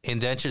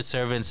 Indentured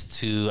servants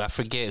to, I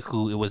forget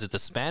who, was it the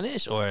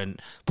Spanish or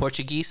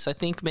Portuguese, I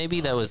think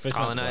maybe, that was If it's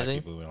not black colonizing.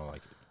 people, we don't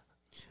like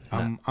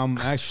it. I'm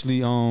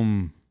actually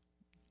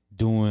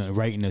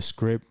writing a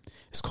script.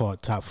 It's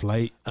called Top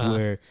Flight,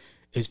 where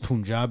it's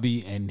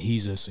Punjabi and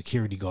he's a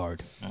security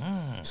guard.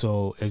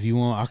 So if you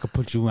want, I could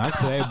put you in. I could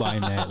put everybody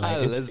in that.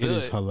 Like Let's it do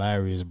is it.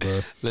 hilarious,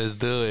 bro. Let's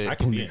do it. I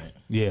can be in it.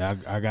 Yeah,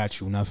 I got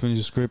you. When I finish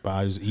the script,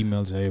 I just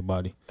email it to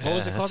everybody. What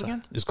was it called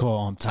again? It's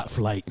called Top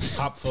Flight.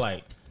 Top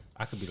flight.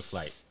 I could be the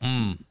flight.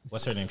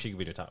 What's her name? She could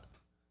be the top.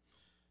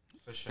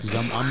 For sure. 'Cause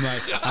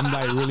I'm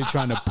like really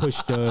trying to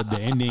push the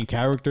Indian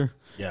character.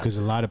 Yeah. Because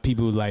a lot of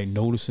people like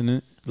noticing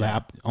it.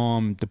 Like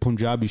the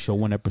Punjabi show,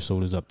 one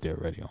episode is up there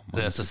already on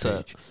my That's what's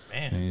up. page.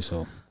 Man. And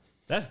so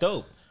That's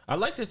dope. I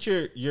like that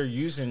you're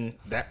using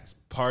that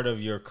part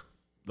of your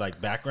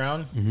like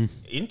background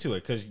into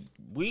it, because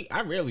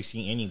I rarely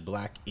see any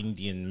black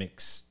Indian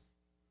mix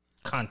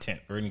content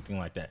or anything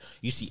like that.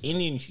 You see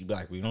Indian, you see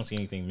black. We don't see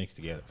anything mixed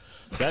together.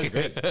 So that's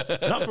great.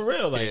 Not for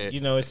real. Like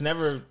it's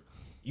never.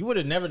 You would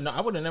have never.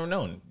 I would have never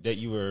known that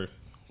you were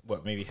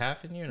maybe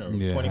half Indian or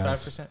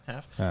 25%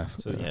 half.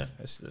 So yeah,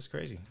 that's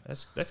crazy.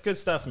 That's good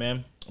stuff,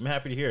 man. I'm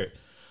happy to hear it.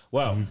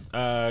 Well,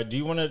 do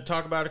you want to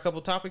talk about a couple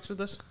topics with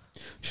us?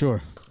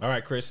 sure. All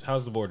right, Chris,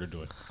 how's the border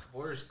doing?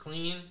 Border's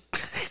clean. Our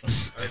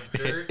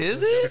dirt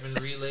Is has it? just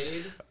been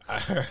relayed. I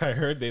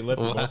heard they let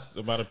the most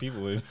amount of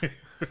people in.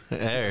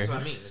 There. That's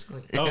what I mean. It's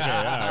clean. Okay, all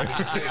right.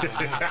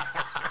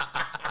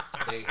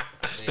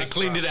 They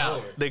Cleaned it crossed out.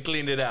 over. They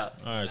cleaned it out.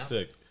 All right,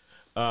 sick.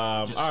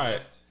 All Just right.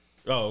 swept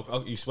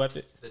Oh, you swept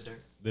it? the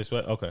dirt. They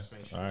swept? Okay.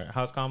 make sure. All right.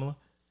 How's Kamala?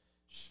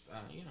 Just,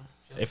 chill.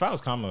 If I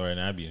was Kamala right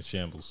now, I'd be in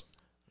shambles.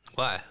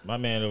 Why? My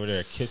man over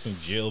there kissing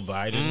Jill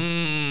Biden.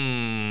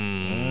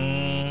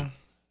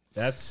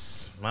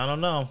 That's, I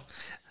don't know.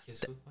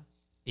 Kiss who?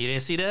 You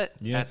didn't see that?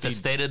 You didn't At the see-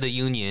 State of the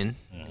Union,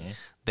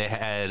 they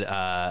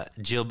had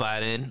Jill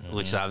Biden,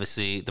 which is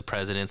obviously the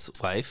president's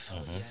wife,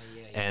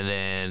 and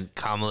then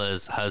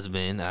Kamala's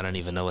husband. I don't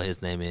even know what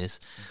his name is.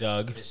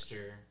 Doug. Mr.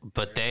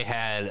 But they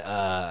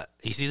had,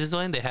 you see this,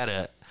 Dwayne? They had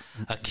a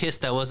kiss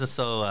that wasn't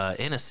so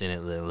innocent.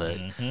 It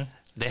looked.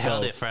 They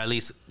held it for at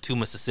least 2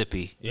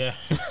 Mississippi. Yeah.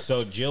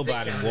 So Jill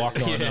Biden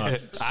walked on up.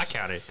 I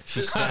counted.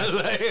 I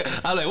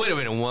was like, wait a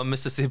minute, 1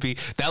 Mississippi.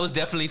 That was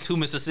definitely 2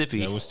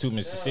 Mississippi. There was 2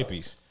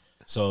 Mississippis.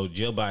 So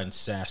Jill Biden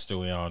sassed her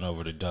way on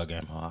over to Doug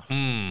Emhoff.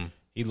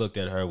 He looked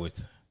at her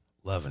with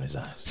love in his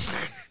eyes.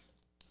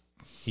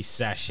 He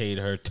sashayed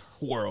her,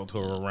 twirled her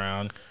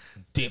around,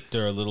 dipped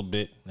her a little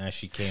bit as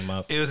she came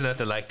up. It was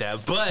nothing like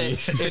that, but it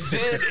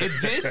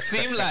did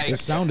seem like It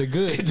sounded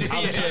good.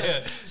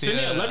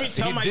 Sunil, let me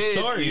tell He my did.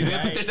 story, He did,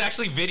 guy. but there's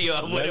actually video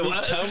of what Let it me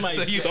was. tell my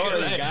you can,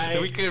 story, guy.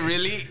 We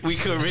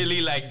could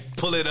really like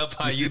pull it up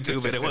on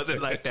YouTube, and it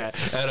wasn't like that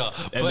at all.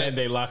 And but, then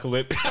they lock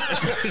lips.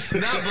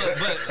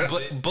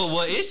 but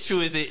what is true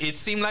is it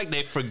seemed like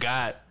they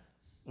forgot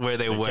where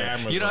they were.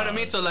 cameras You know what I on.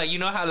 mean? So like, you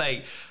know how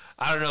like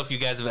I don't know if you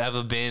guys have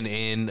ever been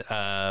in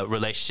a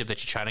relationship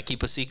that you're trying to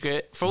keep a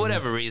secret for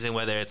whatever reason,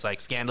 whether it's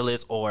like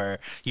scandalous or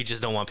you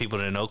just don't want people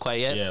to know quite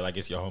yet. Yeah, like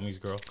it's your homie's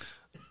girl.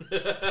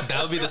 That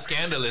would be the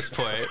scandalous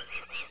part.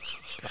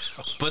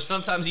 But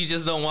sometimes you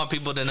just don't want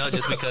people to know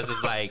just because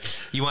it's like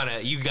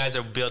you guys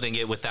are building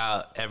it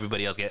without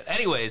everybody else getting.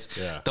 Anyways,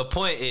 the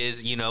point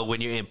is,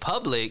 when you're in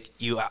public,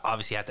 you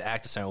obviously have to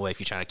act a certain way if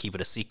you're trying to keep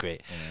it a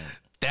secret.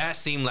 That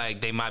seemed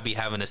like they might be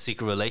having a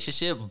secret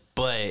relationship,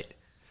 but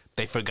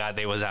they forgot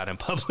they was out in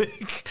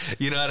public.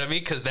 You know what I mean?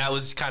 Because that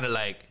was kind of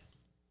like.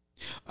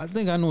 I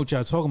think I know what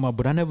y'all talking about,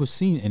 but I never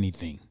seen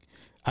anything.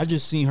 I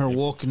just seen her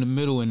walk in the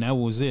middle, and that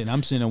was it.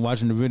 I'm sitting there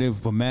watching the video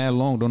for mad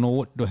long. Don't know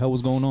what the hell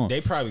was going on. They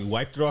probably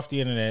wiped it off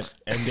the internet,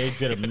 and they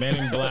did a Men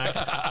in Black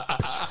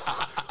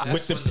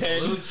with the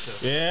pen.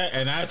 Yeah,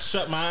 and I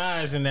shut my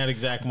eyes in that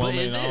exact moment.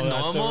 But is it normal?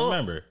 I still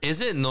remember.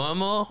 Is it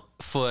normal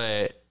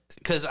for?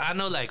 Because I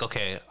know, like,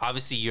 okay,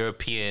 obviously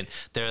European,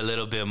 they're a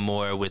little bit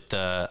more with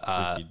the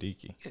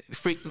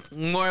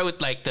more with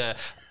like the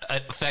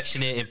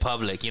affectionate in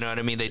public. You know what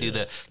I mean? They do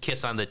the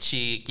kiss on the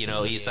cheek,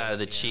 each side of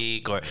the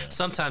cheek, or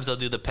sometimes they'll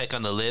do the peck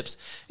on the lips.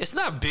 It's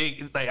not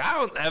big. Like, I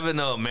don't ever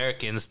know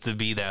Americans to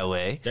be that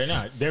way. They're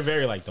not. They're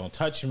very like, don't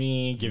touch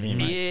me, give me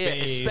my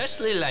space.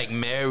 Especially like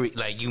married,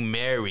 like you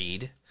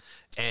married,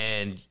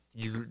 and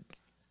you.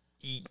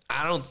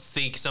 I don't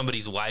think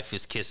somebody's wife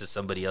is kissing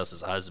somebody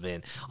else's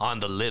husband on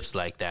the lips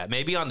like that.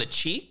 Maybe on the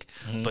cheek,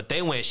 but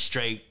they went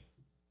straight.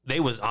 They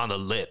was on the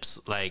lips,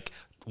 like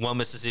one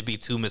Mississippi,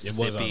 two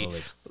Mississippi,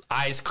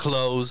 eyes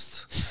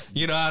closed.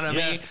 You know what I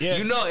mean? Yeah.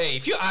 Hey,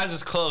 if your eyes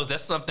is closed,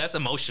 that's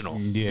emotional.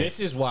 Yeah.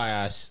 This is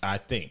why I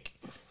think,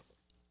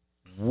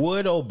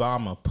 would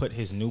Obama put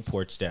his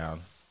Newports down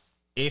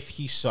if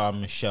he saw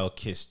Michelle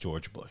kiss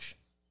George Bush?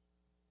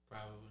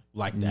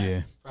 Like that.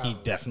 Yeah. He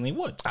definitely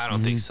would. I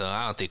don't think so.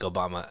 I don't think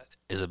Obama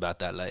is about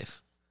that life.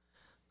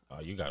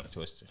 Oh, you got him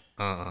twisted.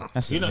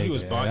 That's He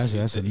was bombing.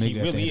 That's a nigga He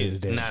at really the end is.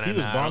 of the day. Nah, He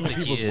was bombing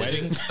people's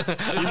weddings.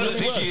 I don't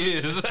think he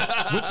is.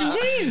 What you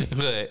mean?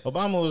 But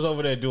Obama was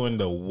over there doing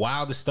the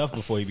wildest stuff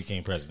before he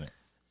became president.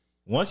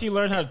 Once he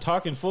learned how to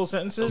talk in full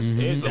sentences,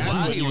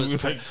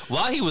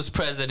 while he was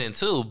president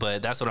too.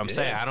 But that's what I'm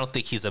saying. I don't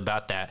think he's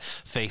about that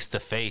face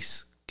to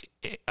face.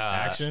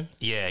 Action.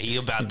 Yeah, he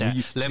about that.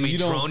 Let me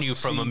drone you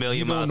from a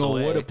million miles away. You don't know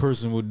away. what a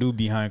person would do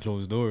behind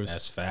closed doors.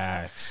 That's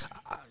facts.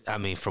 I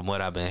mean, from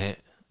what I've been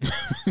hit.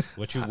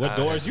 What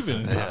doors you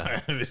been?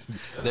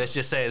 Let's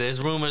just say there's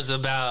rumors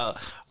about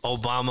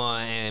Obama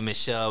and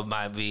Michelle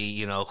might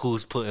be,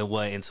 who's putting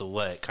what into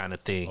what kind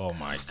of thing. Oh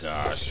my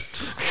gosh!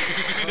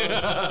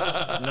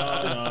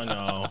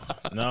 No.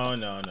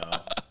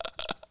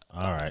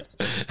 All right.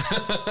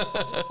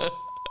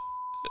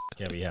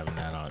 Can't be having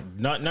that on.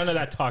 None of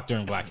that talk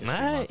during Black History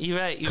Month. You're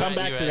right. Come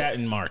back to that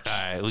in March.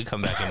 All right, we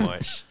come back in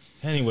March.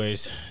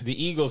 Anyways,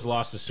 the Eagles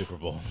lost the Super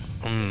Bowl.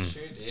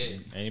 Sure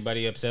did.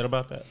 Anybody upset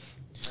about that?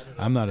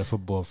 I'm not a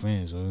football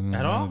fan, so it's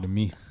At not all? to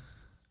me.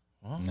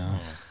 No.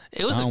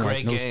 It was I a don't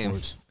great watch no game.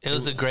 sports. It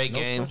was a great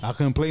game. I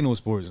couldn't play no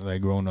sports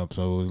like growing up,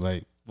 so it was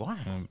like Why?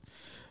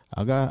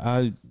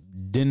 I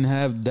didn't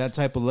have that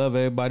type of love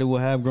everybody would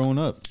have growing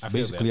up. I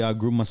feel Basically, that. I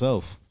grew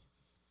myself.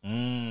 I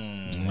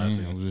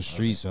see. It was the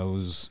streets. I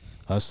was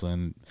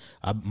hustling.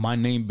 My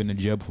name been in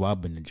jail before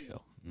I've been in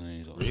jail.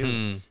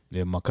 Really?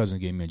 Yeah, my cousin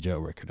gave me a jail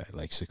record at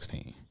like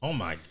 16. Oh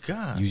my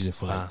God! Used it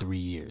for like 3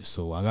 years.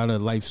 So I got a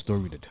life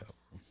story to tell.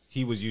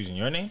 He was using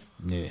your name.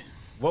 Yeah,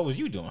 What was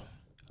you doing?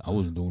 I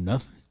wasn't doing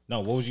nothing. No,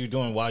 what was you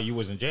doing while you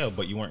was in jail,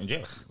 but you weren't in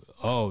jail?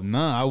 Oh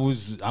nah, I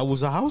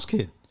was a house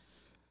kid,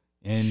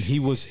 and he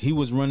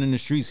was running the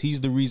streets.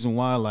 He's the reason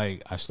why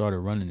like I started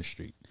running the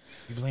street.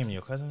 You blaming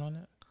your cousin on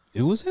that?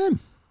 It was him.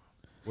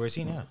 Where is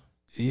he now?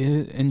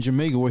 Yeah, in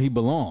Jamaica where he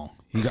belonged.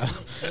 He got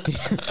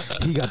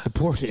he got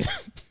deported.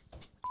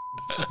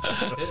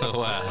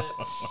 Wow.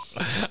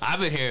 I've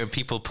been hearing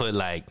people put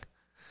like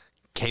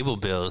cable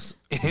bills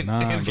in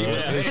Nah, bro. people's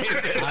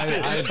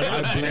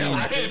I blame.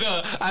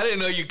 I didn't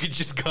know you could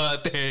just go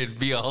out there and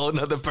be a whole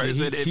nother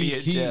person and be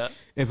in jail.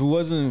 If it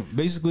wasn't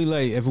basically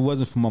like if it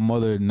wasn't for my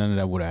mother, none of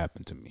that would have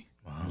happened to me.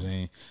 You know what I'm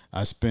saying?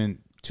 I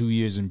spent 2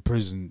 years in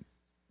prison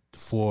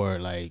for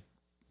like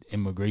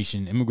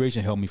immigration.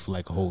 Immigration held me for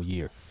like a whole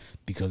year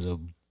because of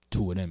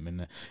two of them,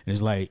 and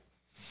it's like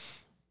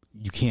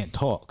you can't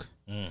talk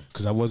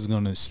because I wasn't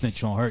gonna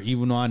snitch on her,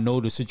 even though I know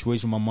the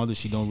situation. My mother,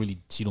 she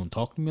don't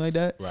talk to me like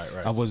that. Right.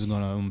 I wasn't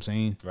gonna, you know what I'm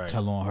saying, Right.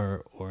 tell on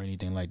her or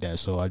anything like that.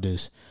 So I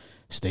just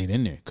stayed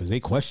in there because they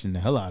questioned the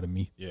hell out of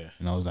me. Yeah.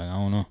 And I was like, I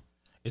don't know.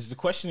 Is the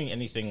questioning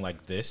anything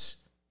like this?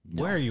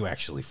 Where are you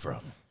actually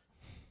from?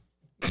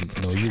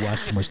 No, you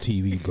watch too much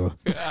TV, bro.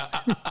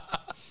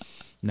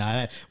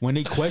 When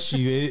they question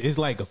you, it's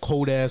like a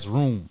cold ass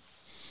room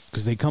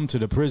because they come to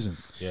the prison.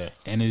 Yeah.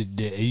 And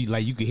it's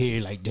like you can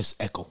hear like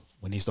just echo.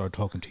 when they start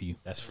talking to you.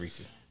 That's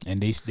freaky. And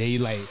they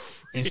like,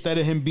 instead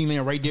of him being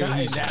like right there,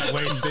 he's That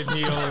way,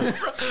 Sydney.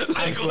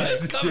 Like,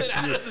 what's coming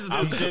out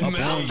of this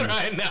mouth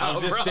right now,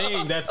 I'm just bro?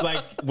 saying that's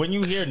like when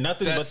you hear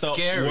nothing That's but the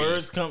scary.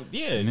 words come.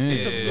 Yeah,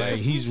 like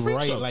he's freak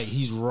right, show. like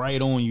he's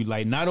right on you,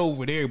 like not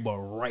over there, but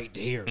right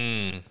there.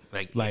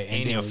 Like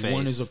And in your then face.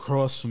 one is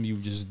across from you,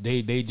 just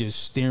they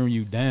just staring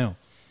you down.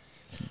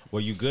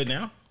 Well, you good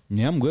now?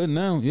 Yeah, I'm good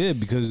now. Yeah,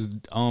 because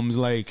it's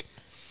like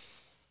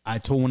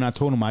when I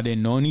told him I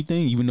didn't know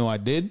anything, even though I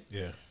did.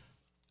 Yeah.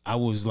 I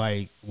was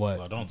like, what?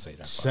 Well, don't say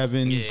that.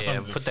 7.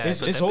 Yeah, put that. It's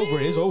put that- over.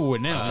 It's over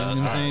with now. You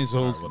know what I'm saying?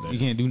 So you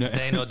can't do nothing.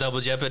 There ain't no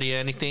double jeopardy or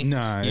anything.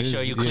 Nah, you it's-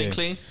 sure you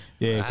clean?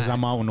 Yeah, because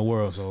I'm out in the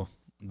world, so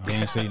they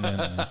ain't say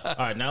nothing. All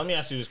right, now let me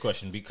ask you this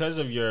question: because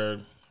of your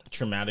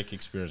traumatic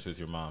experience with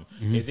your mom,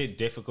 is it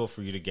difficult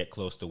for you to get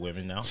close to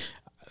women now?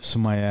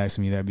 Somebody asked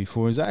me that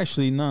before. It's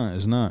actually not.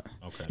 It's not.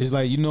 Okay. It's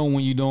like, when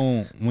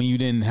you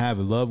didn't have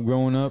love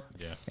growing up,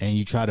 Yeah. and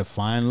you try to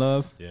find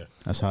love. Yeah.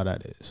 That's how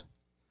that is.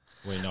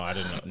 Wait, no, I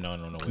didn't know.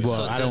 No. Wait, Well,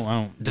 so- I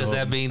don't. Does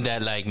that mean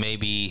that like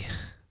maybe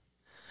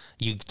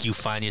you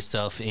find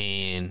yourself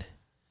in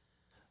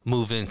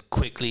moving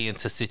quickly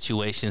into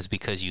situations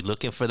because you're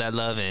looking for that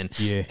love and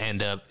Yeah.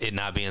 end up it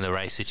not being the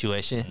right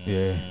situation?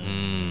 Yeah.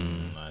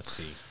 I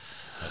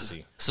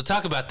see. So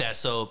talk about that.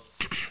 So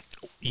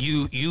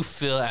you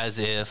feel as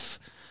if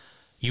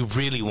you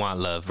really want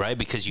love, right?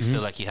 Because you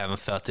feel like you haven't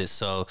felt it.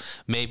 So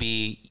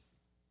maybe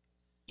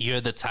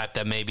you're the type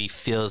that maybe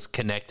feels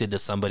connected to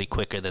somebody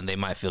quicker than they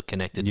might feel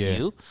connected Yeah. to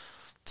you.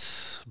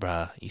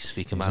 Bruh, you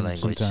speaking my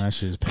language. Sometimes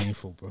shit is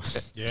painful, bro.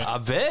 Yeah. I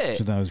bet.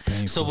 Sometimes it's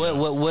painful.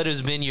 So what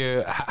has been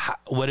your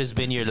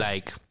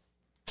like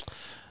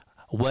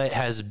what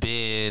has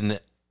been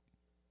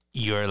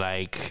your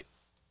like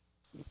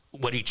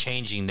what are you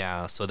changing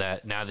now so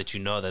that now that you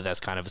know that that's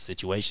kind of a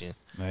situation?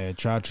 I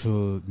try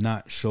to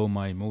not show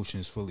my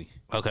emotions fully,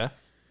 Okay.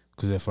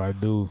 because if I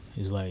do,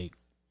 it's like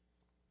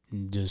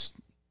just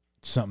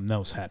something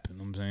else happen. You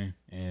know what I'm saying,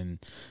 and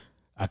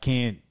I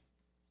can't.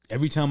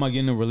 Every time I get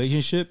in a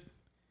relationship,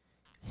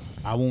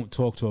 I won't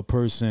talk to a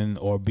person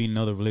or be in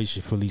another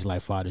relationship for at least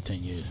like 5 to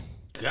 10 years.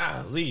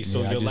 Golly. So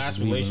Yeah, I your just last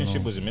leave it relationship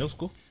alone. was in middle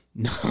school?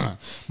 Nah,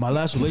 my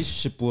last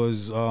relationship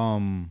was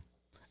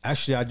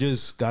actually I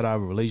just got out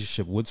of a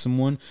relationship with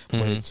someone,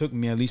 but it took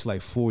me at least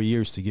like 4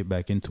 years to get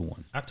back into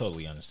one. I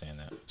totally understand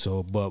that.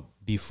 So, but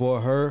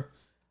before her,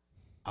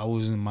 I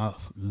was in my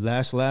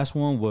last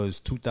one was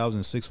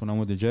 2006 when I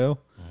went to jail,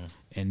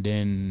 and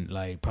then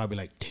like probably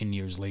like 10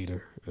 years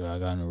later, I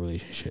got in a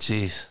relationship.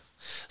 Jeez.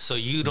 So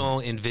you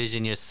don't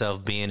envision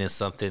yourself being in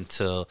something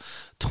till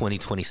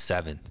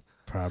 2027.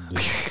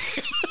 Probably.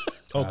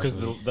 Oh, because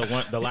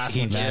the last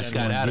He one just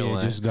got out of yeah,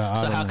 one. just got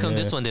out So of how one, come yeah.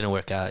 this one didn't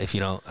work out? If you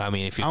don't, I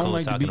mean, if you're I don't cool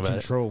like to talking be about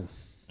controlled.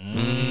 You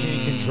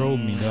can't control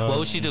me, dog. What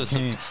would she do? So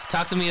Can't.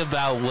 talk to me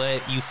about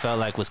what you felt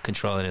like was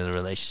controlling in the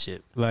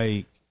relationship.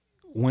 Like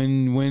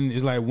when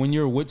it's like when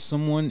you're with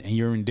someone and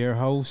you're in their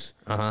house,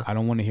 I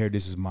don't want to hear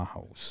this is my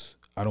house.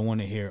 I don't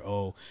want to hear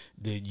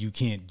that you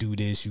can't do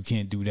this, you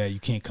can't do that, you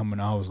can't come in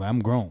the house. Like, I'm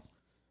grown.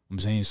 I'm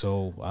saying,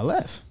 so I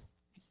left.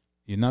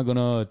 You're not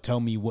gonna tell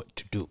me what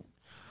to do.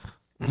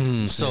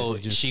 So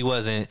she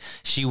wasn't.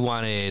 She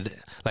wanted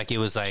like it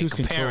was like She was a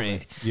controlling.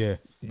 parent. Yeah,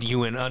 You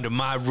went under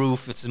my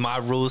roof. It's my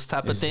rules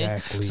type of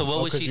Exactly. thing. So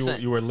what was she you,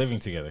 saying? you were living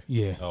together.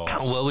 yeah. Oh,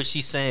 What was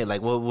she saying?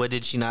 Like what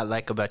did she not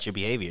like about your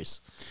behaviors?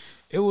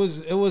 It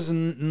was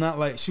not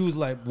like she was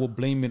like, well,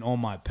 blame it on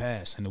my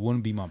past, and it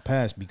wouldn't be my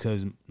past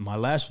because my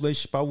last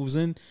relationship I was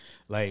in,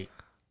 like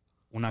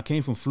when I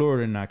came from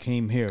Florida and I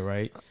came here,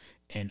 right,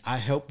 and I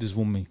helped this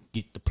woman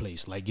get the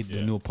place, like get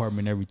the new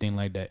apartment, everything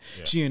like that.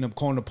 Yeah. She ended up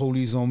calling the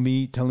police on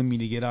me, telling me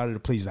to get out of the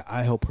place that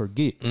I helped her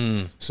get.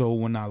 So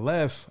when I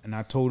left and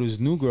I told this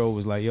new girl,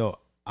 was like, yo,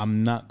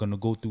 I'm not gonna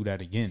go through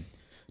that again.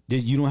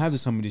 You don't have to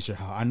tell me this is your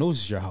house. I know this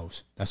is your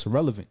house. That's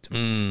irrelevant to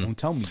me. Don't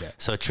tell me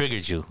that. So it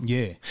triggered you.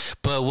 Yeah.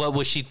 But what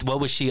was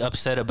she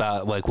upset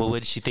about? Like what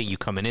would she think you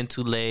coming in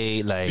too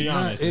late? Like be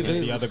honest. Is it-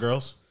 it the other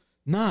girls?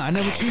 Nah, I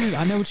never cheated.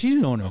 I never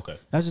cheated on her. Okay.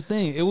 That's the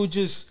thing. It was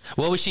just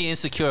what was she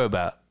insecure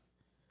about?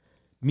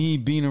 me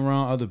being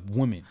around other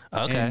women.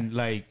 Okay. And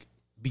like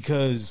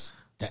because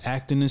the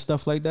acting and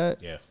stuff like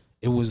that. Yeah.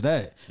 It was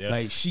that. Yeah.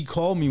 Like she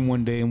called me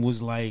one day and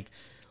was like,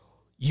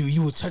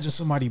 You were touching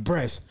somebody's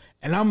breast.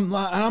 And I'm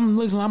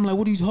looking, I'm like,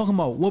 what are you talking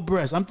about? What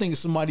breast? I'm thinking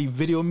somebody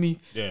videoed me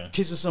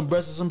kissing some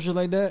breasts or some shit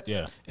like that.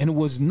 Yeah. And it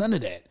was none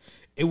of that.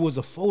 It was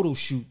a photo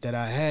shoot that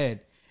I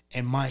had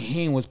and my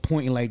hand was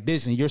pointing like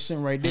this and you're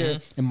sitting right there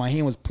and my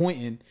hand was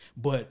pointing,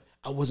 but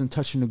I wasn't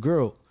touching the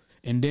girl.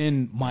 And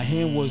then my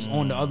hand was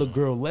on the other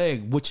girl's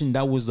leg,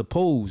 that was the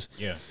pose.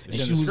 Yeah. And It's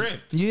in she the was,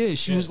 script. yeah,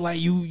 she was like,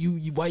 you,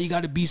 why you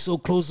got to be so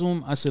close to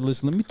him? I said,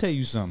 listen, let me tell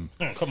you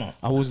something. Come on.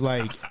 I was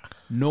like,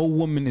 no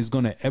woman is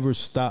gonna ever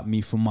stop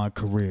me from my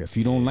career. If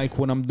you don't like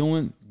what I'm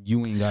doing,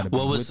 you ain't gotta.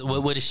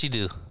 What did she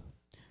do?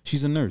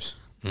 She's a nurse.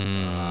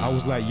 I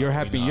was like, you're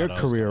happy in your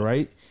career,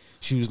 right?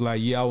 She was like,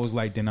 yeah. I was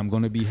like, then I'm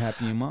gonna be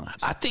happy in mine.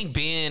 I think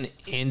being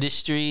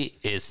industry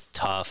is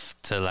tough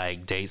to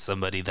like date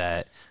somebody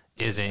that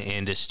isn't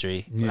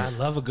industry. But I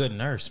love a good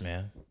nurse,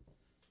 man.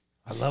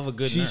 I love a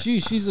good nurse.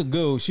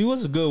 She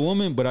was a good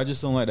woman, but I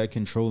just don't like that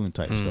controlling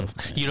type stuff.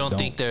 Man. You don't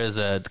think there's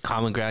a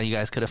common ground you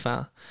guys could have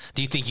found?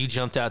 Do you think you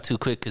jumped out too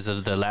quick because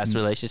of the last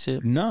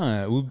relationship?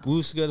 Nah, we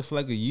was together for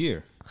like a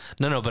year.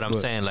 No, but I'm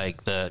saying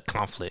like the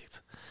conflict.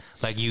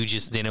 Like you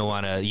just didn't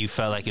want to. You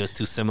felt like it was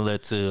too similar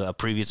to a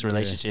previous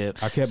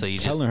relationship. I kept so you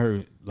telling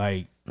her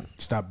like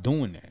stop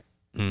doing that,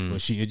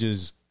 but it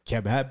just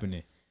kept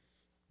happening.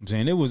 I'm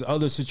saying there was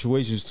other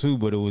situations too,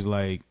 but it was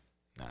like,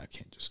 nah, I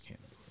can't do it.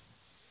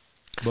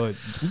 But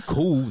we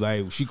cool.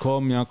 Like she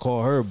called me, I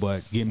call her.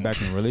 But getting back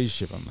in a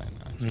relationship, I'm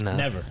like, nah,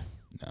 Never.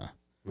 nah,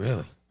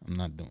 Really? I'm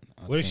not doing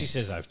that. What if she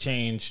says, I've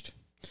changed?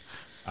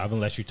 I'm going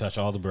to let you touch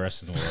all the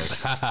breasts in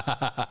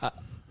the world.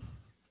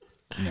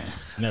 Nah.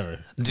 Never.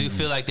 Do you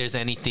feel like there's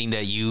anything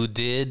that you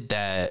did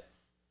that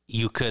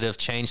you could have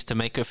changed to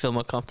make her feel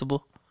more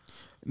comfortable?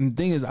 And the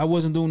thing is, I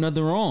wasn't doing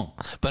nothing wrong.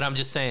 But I'm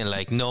just saying,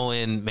 like,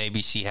 knowing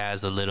maybe she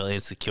has a little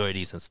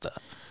insecurities and stuff.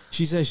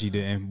 She said she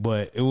didn't,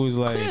 but it was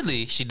like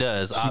Clearly, she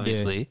does,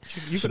 obviously.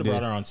 You could have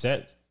brought her on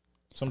set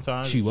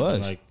sometimes. she was.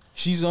 Like,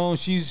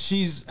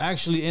 She's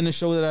actually in the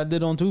show that I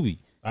did on Tubi.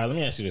 all right, let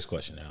me ask you this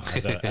question now.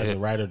 As a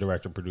writer,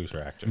 director, producer,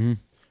 actor,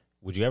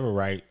 would you ever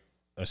write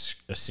a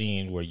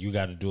scene where you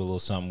got to do a little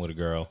something with a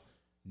girl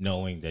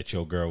knowing that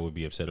your girl would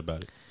be upset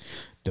about it?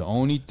 The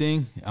only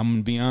thing, I'm going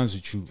to be honest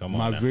with you, Come on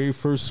my now. very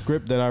first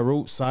script that I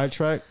wrote,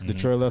 Sidetrack, the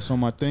trailer that's on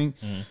my thing,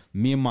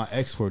 me and my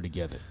ex were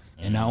together.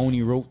 And I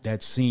only wrote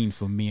that scene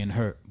for me and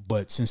her.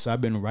 But since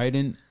I've been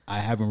writing, I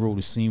haven't wrote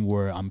a scene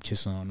where I'm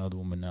kissing on another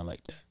woman, not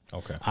like that.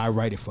 Okay. I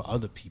write it for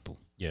other people.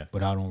 Yeah.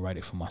 But I don't write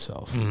it for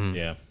myself.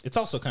 Yeah. It's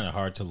also kind of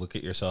hard to look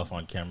at yourself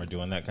on camera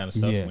doing that kind of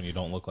stuff Yeah. when you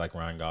don't look like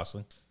Ryan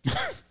Gosling.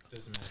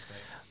 Doesn't matter.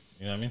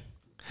 You know what I mean?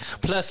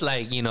 Plus,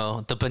 like, you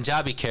know, the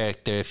Punjabi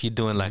character, if you're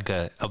doing like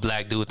a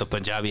black dude with a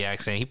Punjabi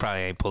accent, he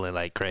probably ain't pulling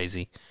like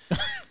crazy.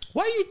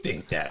 Why do you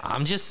think that?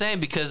 I'm just saying,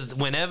 because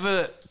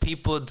whenever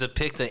people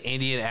depict an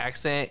Indian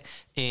accent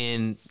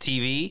in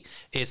TV,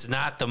 it's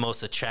not the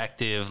most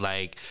attractive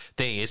like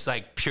thing. It's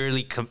like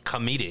purely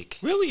comedic.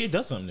 Really? It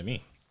does something to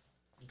me.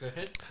 Go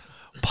ahead.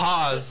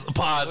 Pause.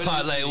 does it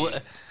Like, mean?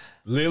 what?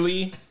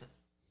 Lily?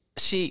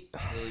 She,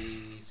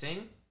 Lily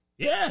Singh.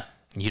 Yeah.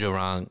 you the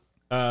wrong.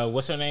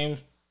 What's her name?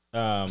 Go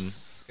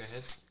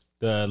ahead.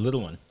 The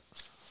little one.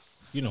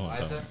 You know who I'm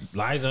Liza? talking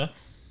about. Liza?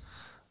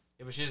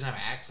 Yeah, but she doesn't have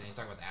an accent. He's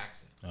talking about the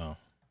accent. Oh.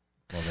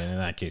 Well, then in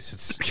that case,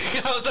 it's...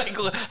 I was like,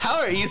 how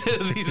are either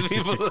of these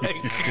people like?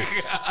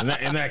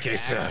 in that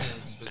case,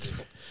 Accent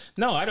specific.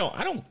 no, I don't.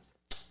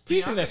 Do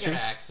you think Priyanka that's got true? an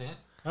accent.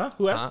 Huh?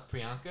 Who else?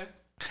 Priyanka.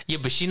 Yeah,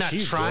 but she's not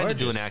She's trying to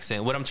do an gorgeous.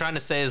 accent. What I'm trying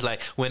to say is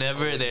like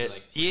whenever they're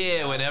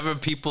whenever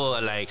people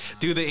are like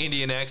do the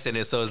Indian accent,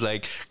 and so it's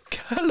like,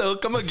 hello,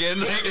 come again.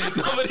 Like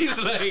nobody's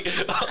like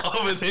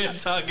over there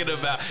talking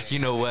about, you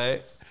know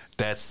what?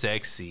 That's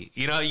sexy.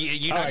 You know,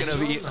 you're not All right,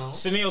 gonna be.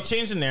 Sunil,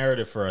 change the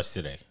narrative for us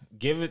today.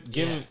 Give the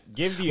audience.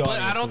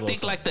 But I a don't little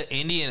think like the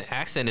Indian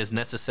accent is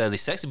necessarily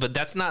sexy. But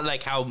that's not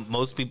like how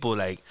most people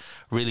like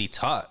really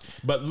talk.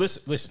 But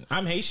listen.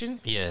 I'm Haitian.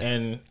 Yeah.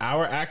 And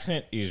our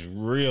accent is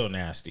real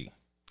nasty.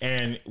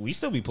 And we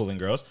still be pulling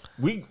girls.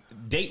 We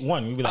date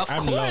one. We be like, Of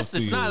I'm course, to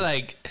it's you. not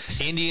like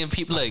Indian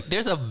people. Like,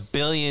 there's a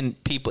billion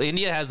people.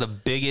 India has the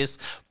biggest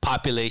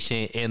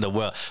population in the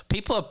world.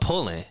 People are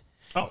pulling.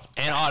 Oh.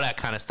 And all that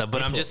kind of stuff.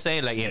 But I'm just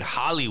saying, like, in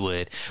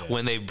Hollywood,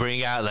 when they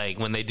bring out, like,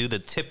 when they do the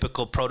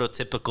typical,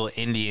 prototypical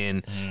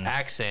Indian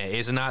accent,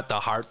 it's not the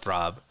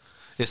heartthrob.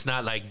 It's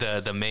not like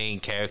the main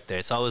character.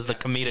 It's always the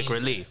comedic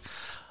relief.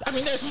 I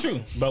mean, that's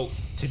true. But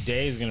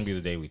today is going to be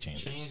the day we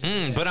change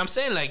it. But I'm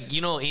saying, like, you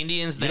know,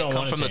 Indians that don't come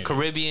wanna from the change it.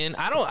 Caribbean,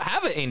 I don't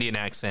have an Indian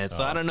accent,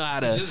 so I don't know how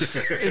to. You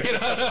know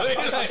what I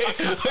mean? Like,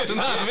 it's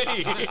not me.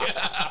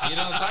 You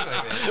don't talk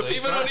like that. So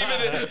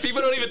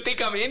People don't even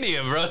think I'm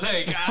Indian, bro.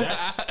 Like,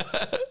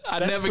 I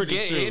that's never pretty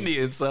get true.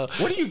 Indian, so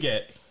What do you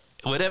get?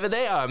 whatever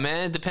they are,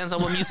 man. It depends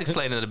on what music's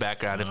playing in the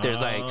background. If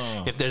there's like,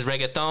 if there's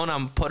reggaeton,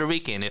 I'm Puerto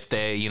Rican. If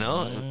they, you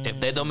know, if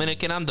they're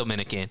Dominican, I'm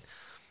Dominican.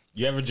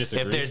 You ever just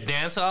If agree? there's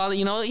dancehall,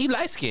 you know, you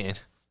light skin.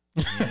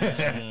 You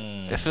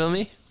feel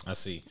me? I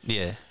see.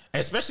 Yeah.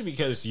 Especially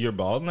because you're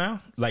bald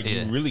now. Like,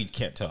 Yeah. you really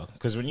can't tell.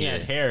 Because when you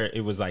had Yeah. hair, it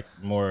was like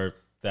more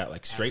that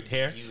like straight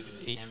hair.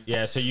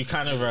 Yeah, so you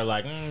kind of are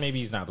like, maybe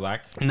he's not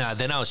black. Nah,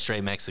 then I was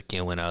straight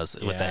Mexican when I was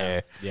with the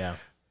hair. Yeah.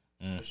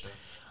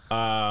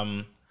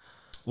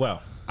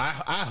 Well,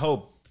 I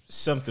hope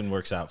something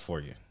works out for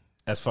you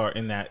as far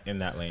in that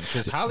lane,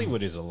 because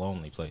Hollywood is a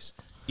lonely place,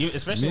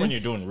 especially when you're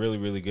doing really,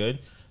 really good.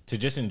 To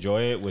just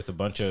enjoy it with a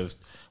bunch of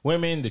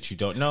women that you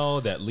don't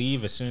know that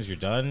leave as soon as you're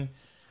done.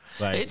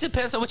 Like, It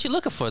depends on what you're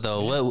looking for,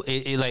 though. What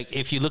like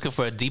if you're looking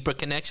for a deeper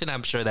connection,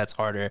 I'm sure that's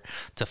harder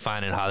to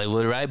find in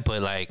Hollywood, right?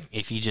 But like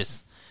if you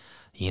just,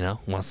 you know,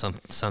 want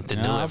something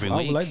new every I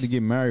week. would like to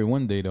get married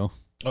one day though.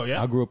 oh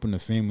yeah, I grew up in a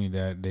family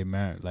that they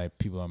married, like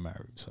people are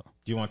married. So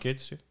do you want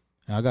kids too?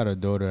 and I got a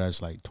daughter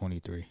that's like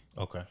 23.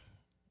 Okay,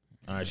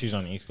 all right. She's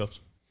on the East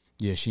Coast.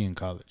 Yeah, she in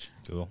college.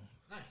 Cool.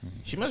 Nice.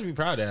 She must be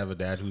proud to have a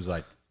dad who's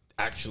like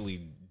actually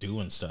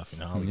doing stuff in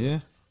Hollywood. Yeah.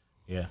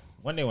 Yeah.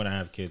 One day when I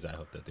have kids, I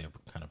hope that they're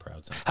kind of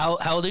proud. How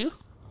old are you?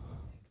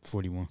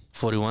 41.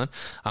 41.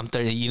 I'm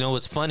 30. You know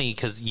what's funny?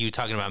 Because you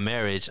talking about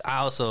marriage. I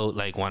also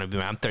like want to be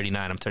married. I'm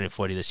 39. I'm turning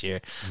 40 this year.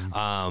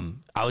 I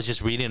was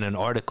just reading an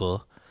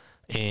article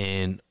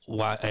in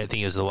I think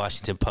it was the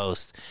Washington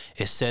Post.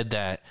 It said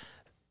that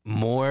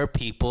more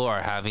people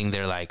are having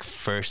their like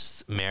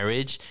first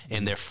marriage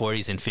in their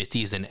 40s and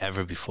 50s than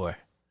ever before.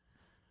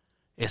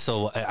 It's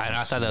so, and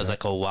I thought that was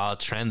like a wild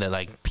trend that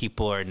like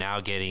people are now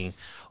getting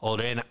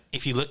older. And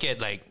if you look at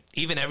like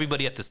even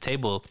everybody at this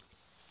table,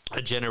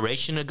 a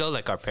generation ago,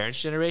 like our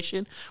parents'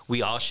 generation,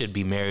 we all should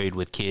be married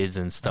with kids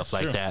and stuff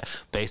like that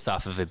based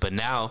off of it. But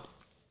now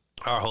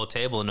our whole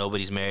table,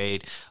 nobody's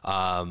married.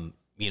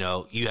 You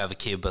know, you have a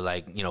kid, but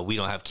like, you know, we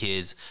don't have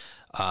kids.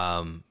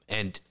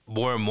 And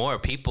more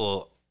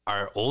people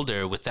are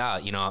older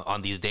without, you know,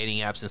 on these dating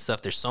apps and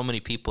stuff. There's so many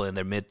people in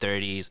their mid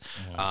 30s,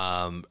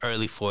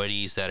 early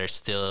 40s that are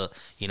still,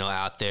 you know,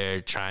 out there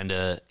trying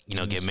to, you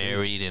know, get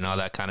married and all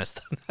that kind of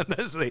stuff. Not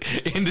necessarily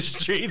in the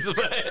streets,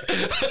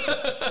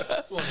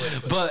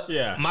 but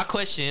yeah. My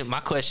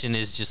question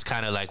is just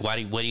kind of like, what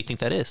do you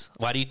think that is?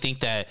 Why do you think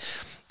that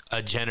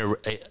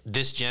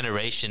this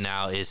generation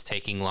now is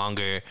taking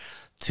longer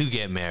to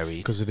get married?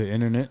 Because of the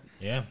internet.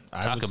 Yeah,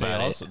 I would say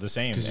also the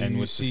same. And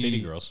with the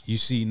city girls, you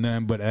see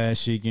nothing but ass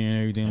shaking and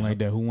everything like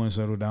that. Who wants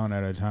to settle down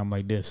at a time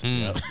like this?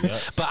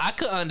 But I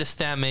could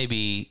understand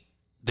maybe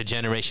the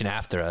generation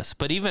after us,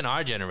 but even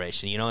our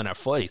generation, you know, in our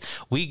 40s,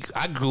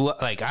 I grew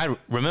up, like, I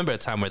remember a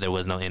time where there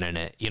was no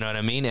internet, you know what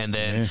I mean? And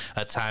then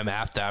a time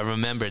after, I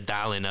remember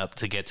dialing up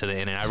to get to the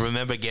internet. I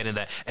remember getting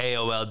that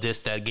AOL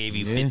disc that gave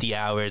you 50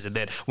 hours. And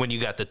then when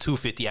you got the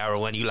 250-hour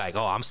one, you like,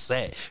 oh, I'm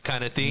set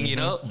kind of thing, you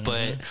know?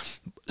 But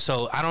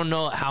so I don't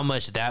know how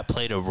much that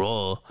played a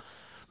role.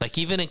 Like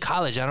even in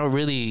college, I don't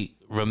really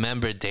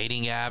remember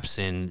dating apps,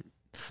 and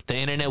the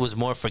internet was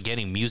more for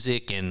getting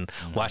music and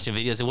watching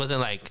videos. It wasn't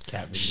like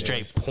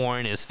straight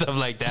porn and stuff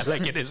like that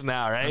like it is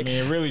now, right? I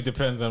mean, it really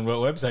depends on what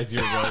websites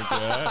you're going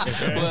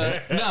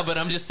to. But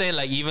I'm just saying,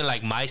 like, even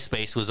like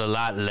MySpace was a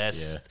lot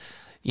less,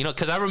 you know,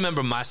 because I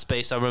remember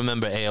MySpace, I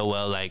remember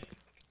AOL, like,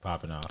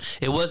 popping off.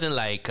 It wasn't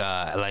like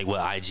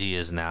what IG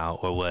is now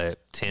or what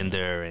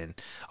Tinder and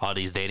all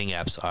these dating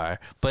apps are.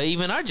 But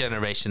even our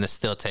generation is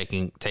still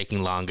taking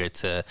longer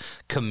to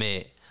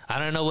commit. I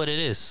don't know what it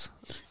is.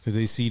 Because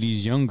they see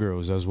these young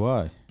girls, that's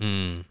why.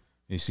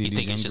 They see you these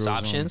think young it's just girls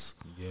options?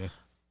 Yeah.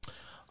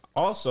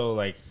 Also,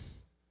 like,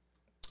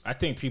 I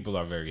think people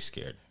are very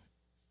scared.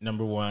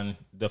 Number one,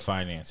 the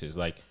finances.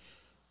 Like,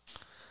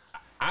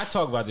 I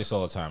talk about this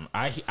all the time.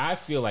 I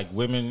feel like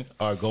women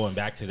are going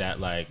back to that.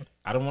 Like,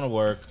 I don't want to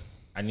work.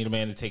 I need a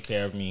man to take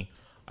care of me.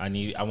 I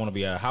want to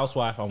be a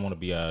housewife. I want to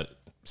be a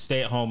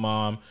stay-at-home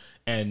mom.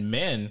 And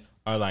men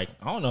are like,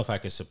 I don't know if I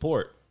can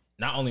support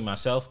not only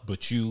myself,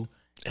 but you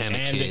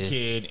and the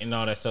kid and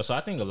all that stuff. So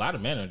I think a lot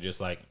of men are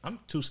just like, I'm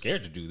too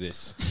scared to do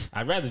this.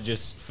 I'd rather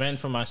just fend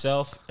for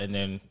myself, and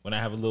then when I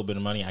have a little bit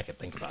of money, I can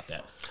think about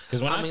that.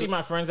 Because when I see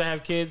my friends that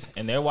have kids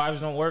and their wives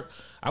don't work,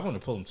 I want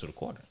to pull them to the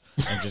corner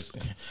and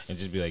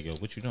just be like, yo,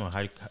 what you doing?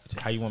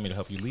 How you want me to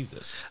help you leave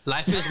this?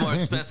 Life is more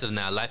expensive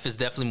now. Life is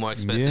definitely more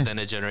expensive than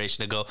a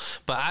generation ago.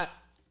 But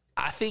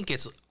I think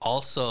it's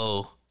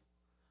also,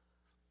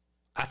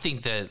 I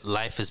think that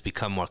life has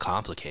become more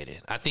complicated.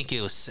 I think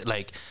it was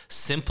like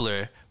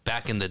simpler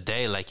back in the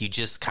day. Like you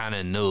just kind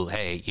of knew,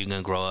 hey, you're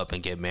going to grow up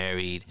and get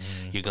married.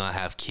 You're going to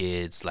have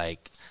kids.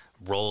 Like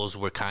roles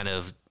were kind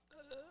of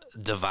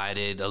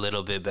divided a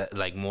little bit, but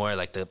like more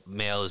like the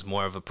male is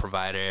more of a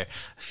provider,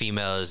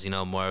 female is, you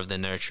know, more of the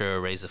nurturer,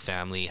 raise a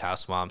family,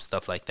 house mom,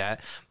 stuff like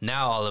that.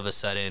 Now all of a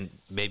sudden,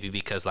 maybe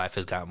because life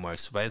has gotten more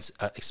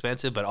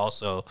expensive, but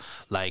also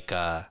like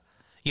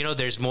you know,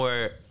 there's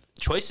more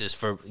choices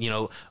for, you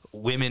know,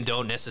 women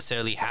don't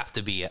necessarily have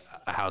to be a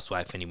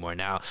housewife anymore.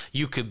 Now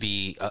you could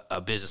be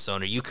a business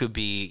owner, you could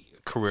be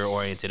career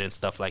oriented and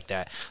stuff like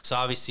that. So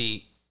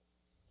obviously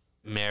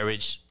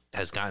marriage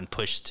has gotten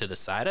pushed to the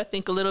side, I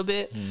think, a little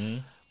bit.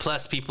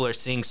 Plus people are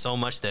seeing so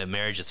much that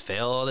marriages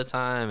fail all the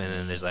time, and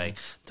then there's like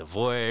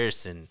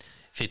divorce and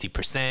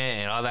 50%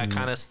 and all that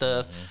kind of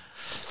stuff.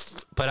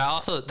 But I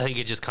also think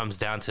it just comes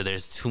down to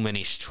there's too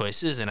many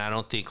choices, and I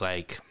don't think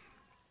I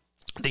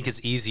think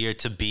it's easier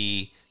to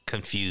be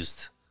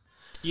confused.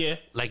 Yeah.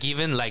 Like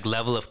even like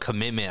level of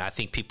commitment, I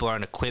think people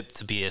aren't equipped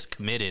to be as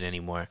committed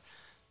anymore.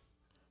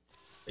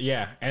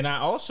 Yeah, and I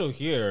also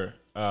hear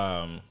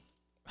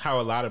how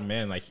a lot of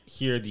men like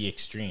hear the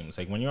extremes.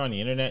 Like when you're on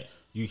the internet,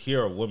 you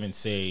hear a woman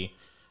say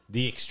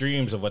the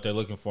extremes of what they're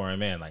looking for in a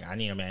man. Like, I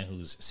need a man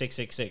who's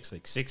 6'6",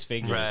 like 6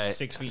 figures, right,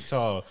 6 feet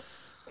tall.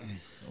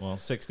 Well,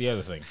 6 the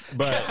other thing,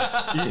 but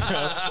you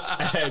know,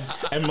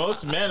 and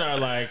most men are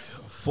like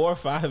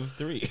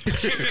 4'5'3".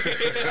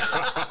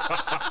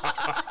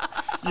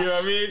 You know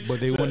what I mean? But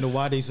they wonder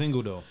why they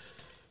single though.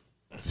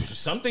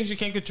 Some things you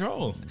can't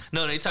control.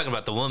 No, they talking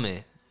about the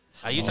woman.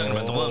 Are you talking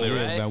about the woman,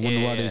 right? I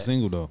wonder why they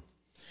single though.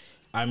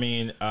 I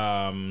mean,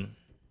 I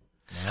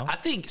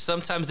think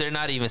sometimes they're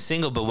not even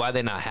single, but why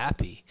they're not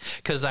happy?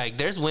 Because like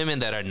there's women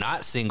that are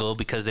not single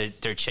because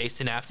they're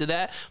chasing after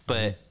that,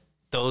 but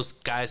those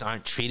guys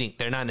aren't treating.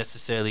 They're not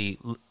necessarily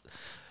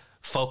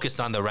focused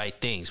on the right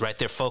things, right?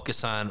 They're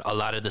focused on a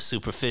lot of the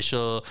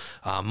superficial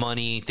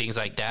money, things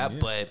like that,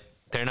 but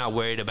they're not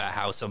worried about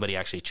how somebody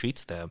actually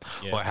treats them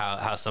or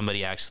how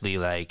somebody actually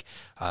like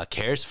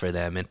cares for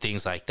them and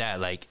things like that.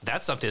 Like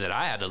that's something that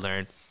I had to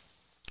learn.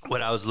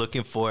 What I was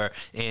looking for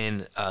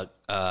in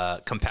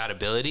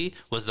compatibility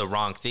was the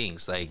wrong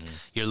things. Like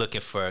you're looking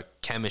for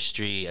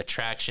chemistry,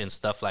 attraction,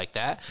 stuff like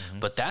that.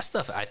 But that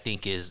stuff I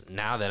think is,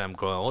 now that I'm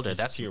growing older,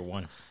 that's tier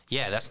one.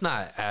 Yeah, that's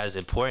not as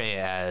important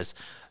as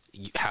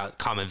how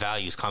common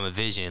values, common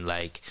vision.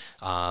 Like,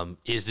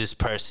 is this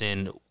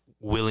person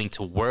willing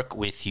to work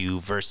with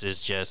you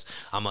versus just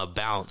I'm a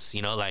bounce,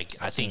 you know? Like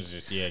I think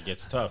it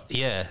gets tough.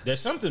 Yeah, there's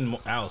something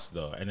else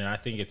though, and then I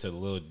think it's a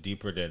little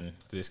deeper than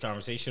this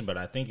conversation, but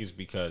I think it's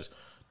because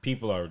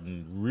people are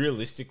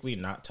realistically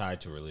not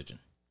tied to religion.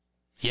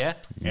 Yeah,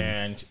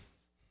 and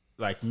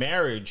like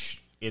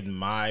marriage in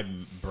my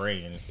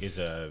brain is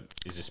a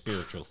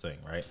spiritual thing,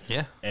 right?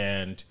 Yeah,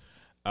 and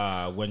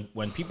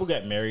when people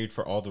get married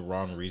for all the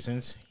wrong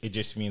reasons, it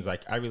just means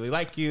like, I really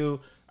like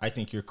you, I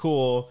think you're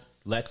cool,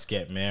 let's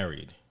get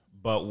married.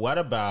 But what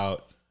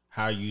about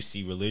how you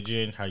see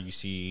religion, how you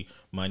see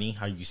money,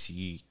 how you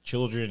see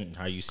children, and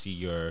how you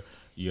see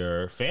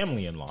your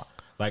family-in-law?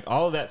 Like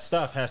all of that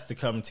stuff has to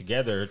come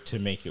together to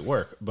make it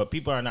work. But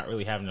people are not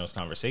really having those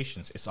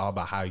conversations. It's all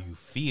about how you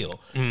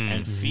feel.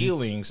 And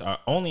feelings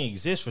only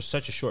exist for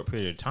such a short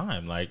period of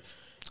time. Like,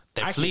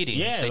 they're fleeting.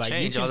 They like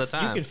change all the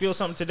time. You can feel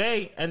something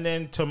today, and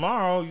then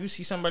tomorrow you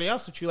see somebody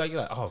else that you're like,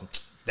 oh,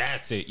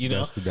 that's it. You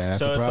know. That's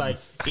so it's problem.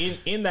 like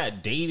in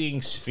that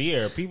dating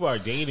sphere, people are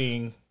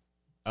dating,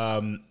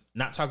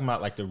 not talking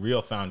about like the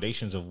real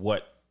foundations of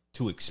what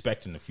to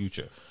expect in the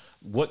future.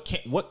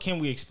 What can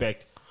we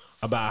expect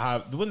about how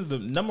one of the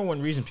number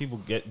one reason people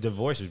get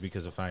divorced is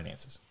because of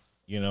finances.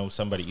 You know,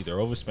 somebody either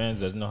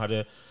overspends, doesn't know how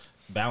to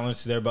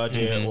balance their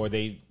budget, or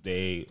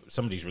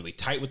somebody's really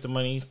tight with the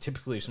money.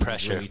 Typically, if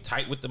somebody's really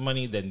tight with the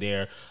money, then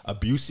they're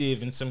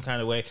abusive in some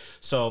kind of way.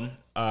 So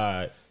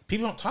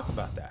people don't talk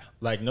about that.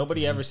 Like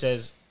nobody ever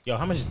says, yo,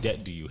 how much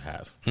debt do you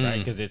have? Right?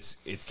 Because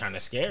it's kind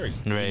of scary.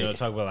 Right. You know,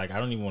 talk about like, I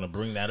don't even want to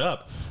bring that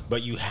up,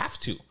 but you have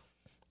to.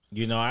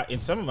 You know, in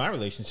some of my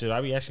relationships,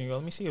 I'll be asking you,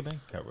 let me see your bank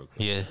account real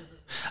quick. Yeah.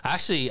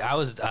 Actually, I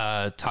was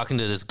talking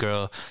to this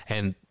girl,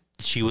 and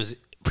she was,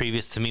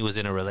 previous to me, was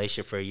in a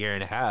relationship for 1.5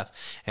 years,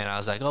 and I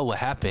was like, oh, what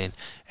happened?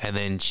 And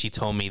then she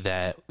told me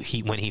that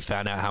when he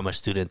found out how much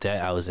student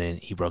debt I was in,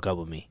 he broke up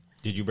with me.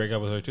 Did you break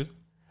up with her too?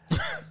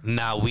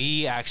 Now,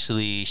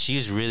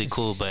 she's really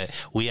cool, but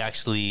we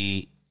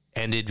actually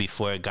ended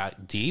before it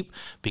got deep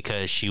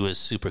because she was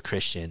super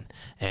Christian.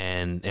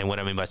 And what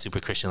I mean by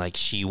super Christian, like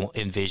she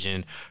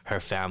envisioned her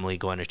family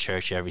going to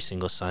church every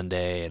single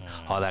Sunday and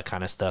all that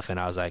kind of stuff. And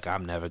I was like,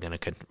 I'm never going to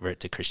convert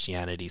to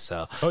Christianity.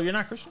 So. Oh, you're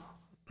not Christian?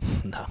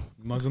 No.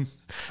 Muslim?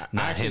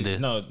 Nah, actually, Hindu.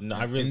 No,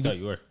 I really thought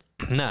you were.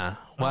 Nah.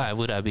 Why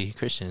would I be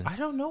Christian? I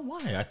don't know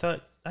why.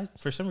 I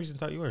for some reason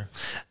thought you were.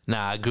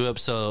 Nah, I grew up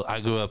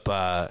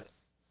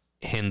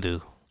Hindu.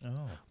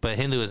 Oh. But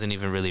Hindu isn't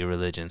even really a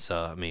religion.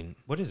 So, I mean.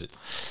 What is it?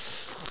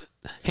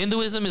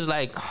 Hinduism is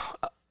like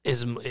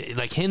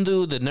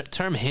Hindu. The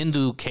term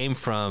Hindu came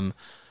from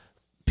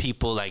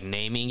people like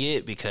naming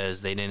it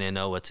because they didn't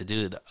know what to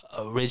do. The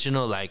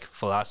original like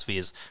philosophy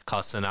is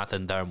called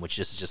Sanatana Dharma, which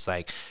is just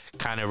like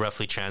kind of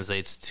roughly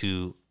translates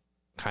to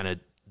kind of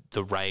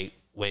the right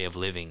way of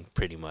living,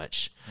 pretty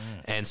much.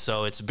 And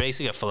so it's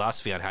basically a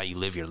philosophy on how you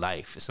live your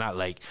life. It's not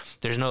like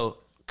there's no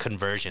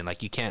conversion.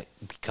 Like you can't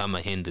become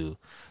a Hindu.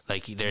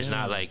 Like there's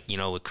not like, you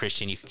know, with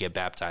Christian you can get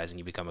baptized and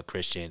you become a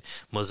Christian.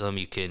 Muslim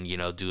you can, you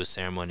know, do a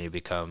ceremony to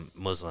become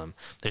Muslim.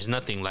 There's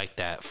nothing like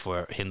that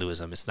for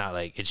Hinduism. It's not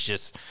like, it's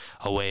just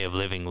a way of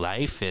living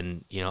life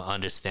and, you know,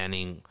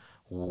 understanding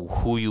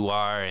who you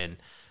are and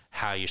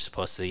how you're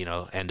supposed to, you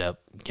know, end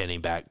up getting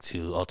back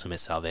to ultimate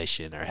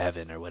salvation or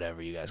heaven or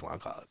whatever you guys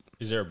want to call it.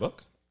 Is there a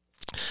book?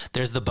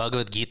 There's the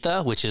Bhagavad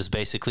Gita, which is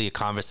basically a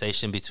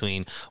conversation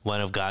between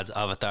one of God's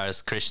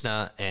avatars,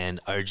 Krishna,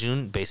 and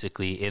Arjun.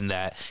 Basically, in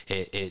that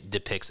it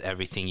depicts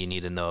everything you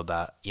need to know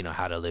about, you know,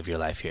 how to live your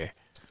life here.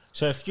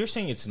 So if you're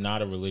saying it's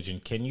not a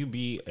religion, can you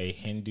be a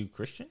Hindu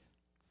Christian?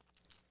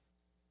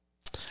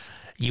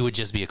 You would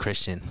just be a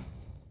Christian.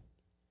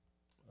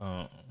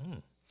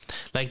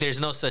 Like,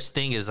 there's no such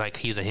thing as, like,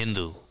 he's a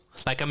Hindu.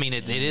 Like, I mean,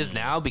 it is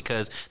now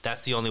because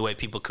that's the only way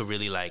people could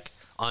really, like,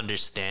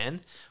 understand.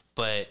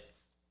 But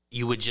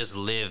you would just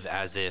live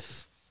as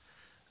if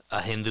a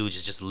Hindu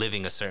is just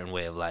living a certain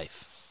way of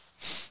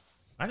life.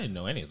 I didn't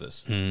know any of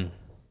this. Do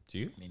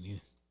you? Me neither.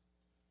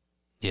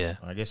 Yeah.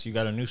 I guess you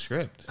got a new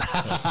script.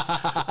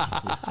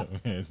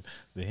 The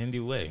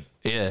Hindu way.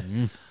 Yeah.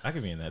 I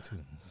could be in that too.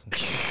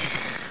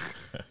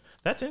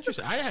 That's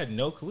interesting. I had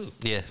no clue.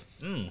 Yeah.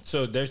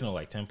 So there's no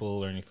like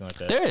temple or anything like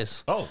that? There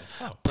is. Oh,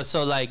 wow. But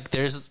so like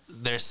there's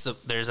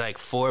like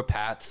 4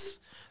 paths.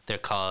 They're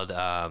called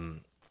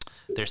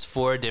there's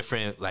 4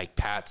 different like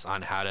paths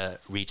on how to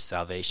reach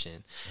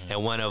salvation.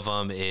 And one of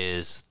them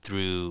is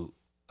through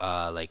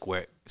like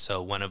where.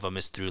 So one of them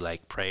is through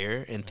like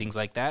prayer and things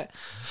like that.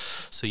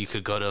 So you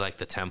could go to like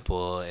the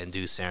temple and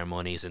do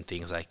ceremonies and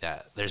things like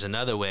that. There's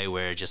another way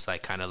where just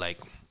like kind of like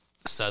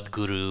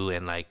Sadhguru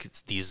and like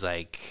these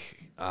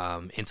like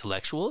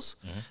intellectuals.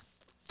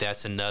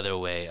 That's another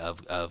way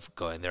of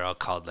going. They're all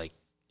called like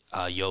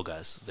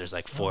yogas. There's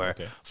like four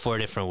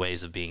different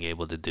ways of being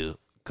able to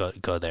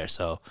go there.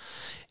 So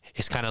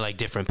it's kind of like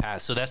different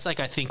paths. So that's like,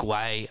 I think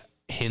why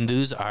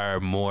Hindus are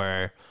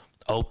more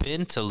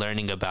open to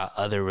learning about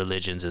other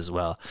religions as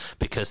well,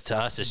 because to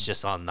us it's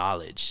just all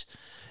knowledge.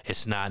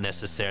 It's not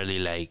necessarily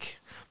like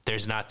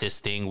there's not this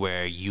thing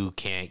where you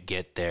can't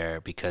get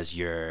there because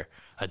you're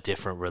a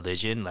different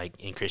religion, like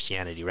in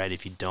Christianity, right?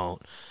 If you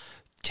don't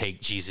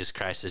take Jesus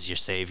Christ as your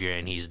savior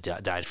and he's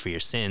died for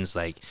your sins,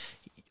 like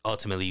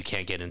ultimately you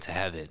can't get into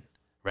heaven,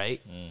 right?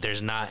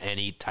 There's not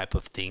any type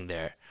of thing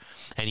there.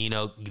 And you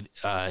know,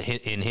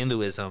 in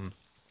Hinduism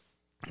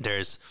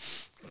there's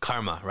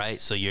karma, right?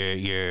 So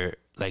you're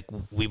like,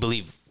 we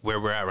believe where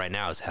we're at right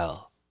now is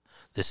hell.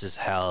 This is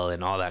hell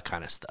and all that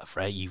kind of stuff,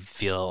 right? You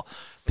feel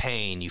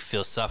pain, you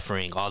feel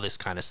suffering, all this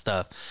kind of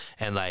stuff.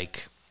 And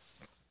like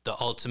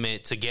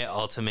to get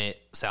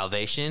ultimate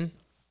salvation,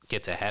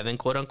 get to heaven,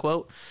 quote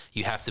unquote,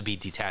 you have to be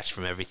detached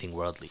from everything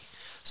worldly.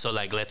 So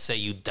like, let's say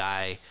you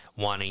die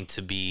wanting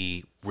to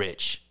be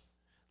rich.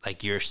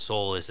 Like your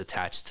soul is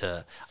attached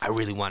to, I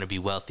really want to be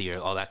wealthy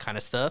or all that kind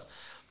of stuff.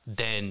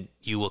 Then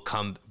you will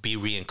be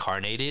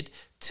reincarnated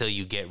till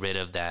you get rid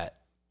of that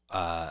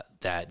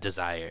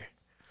desire.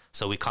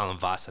 So we call them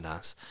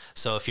vasanas.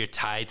 So if you're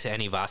tied to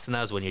any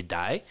vasanas when you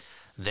die,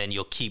 then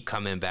you'll keep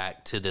coming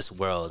back to this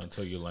world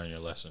until you learn your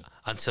lesson.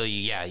 Until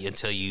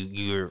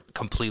you're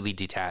completely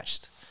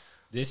detached.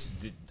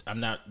 I'm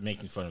not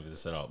making fun of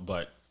this at all,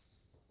 but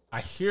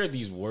I hear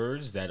these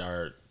words that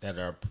are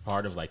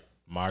part of like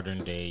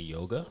modern day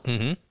yoga.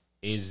 Mm-hmm.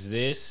 Is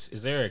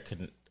there a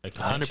connection?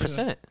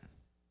 100%.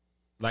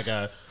 Like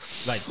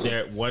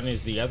there, one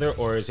is the other,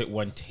 or is it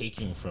one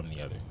taking from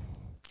the other?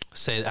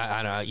 Say,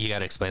 I don't know. You got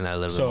to explain that a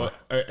little bit more.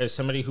 So, as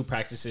somebody who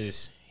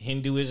practices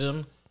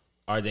Hinduism,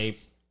 are they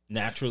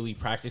naturally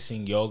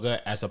practicing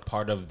yoga as a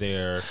part of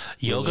their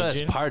yoga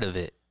religion? Is part of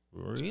it.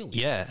 Really?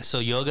 Yeah. So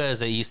yoga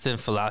is an Eastern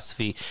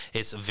philosophy.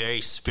 It's a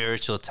very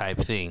spiritual type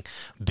thing.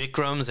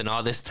 Bikrams and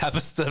all this type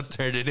of stuff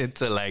turned it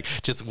into like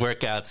just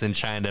workouts and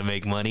trying to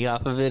make money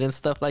off of it and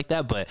stuff like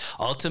that. But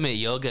ultimate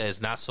yoga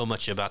is not so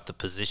much about the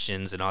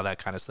positions and all that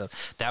kind of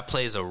stuff. That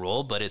plays a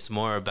role, but it's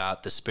more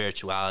about the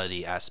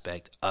spirituality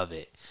aspect of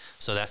it.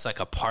 So that's like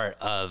a part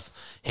of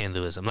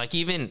Hinduism. Like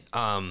even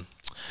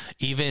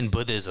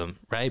Buddhism,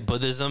 right?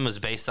 Buddhism is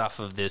based off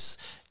of this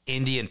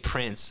Indian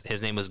prince.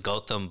 His name was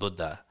Gautam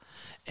Buddha.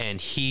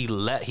 And he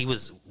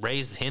was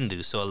raised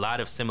Hindu, so a lot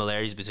of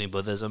similarities between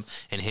Buddhism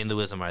and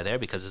Hinduism are there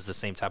because it's the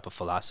same type of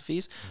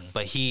philosophies. Mm-hmm.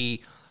 But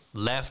he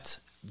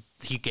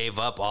gave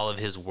up all of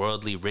his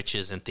worldly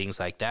riches and things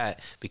like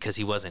that because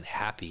he wasn't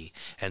happy.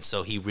 And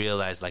so he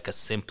realized like a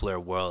simpler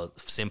world,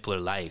 simpler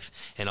life,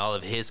 and all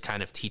of his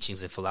kind of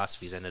teachings and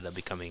philosophies ended up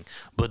becoming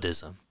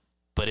Buddhism.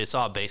 But it's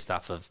all based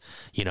off of,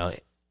 you know,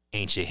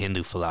 ancient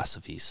Hindu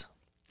philosophies.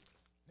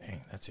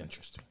 Dang, that's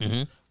interesting.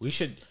 Mm-hmm. We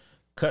should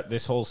cut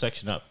this whole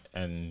section up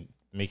and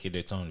make it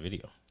its own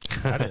video.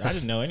 I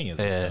didn't know any of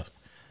this stuff.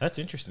 That's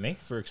interesting. Thank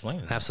you for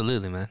explaining that.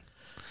 Absolutely, man.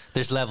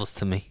 There's levels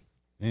to me.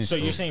 Yeah, so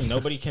you're saying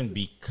nobody can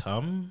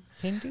become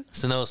Hindu?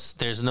 So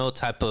there's no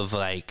type of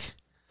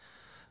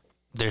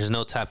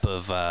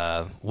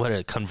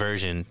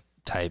conversion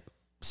type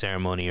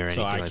ceremony or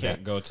anything like that. So I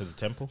can't go to the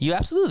temple? You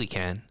absolutely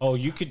can. Oh,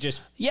 you could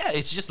just... Yeah,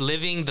 it's just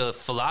living the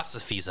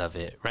philosophies of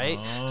it, right?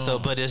 Oh. So,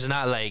 but it's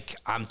not like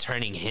I'm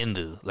turning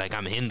Hindu, like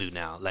I'm Hindu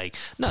now. Like,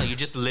 no, you're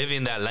just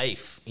living that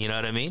life. You know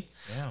what I mean?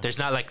 Yeah. There's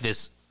not like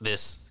this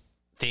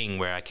thing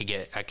where I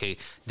could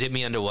dip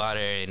me underwater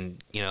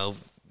and, you know,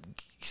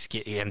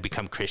 and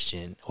become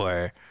Christian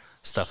or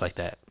stuff like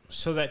that.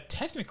 So that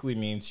technically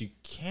means you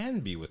can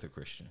be with a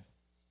Christian.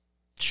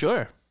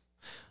 Sure.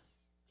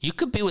 You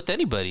could be with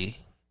anybody.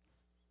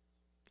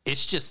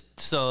 It's just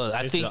so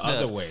I think the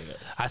other way.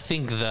 I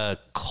think the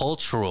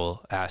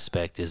cultural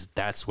aspect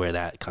that's where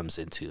that comes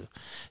into.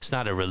 It's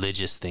not a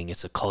religious thing;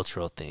 it's a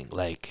cultural thing.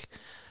 Like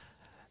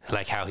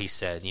how he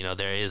said, you know,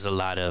 there is a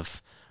lot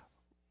of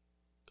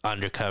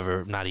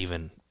undercover, not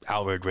even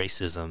outward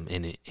racism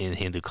in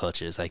Hindu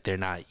cultures. Like they're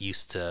not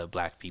used to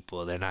black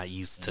people. They're not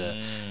used to,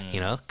 you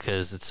know,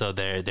 because so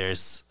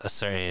there's a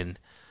certain,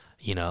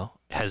 you know,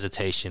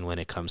 hesitation when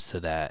it comes to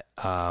that.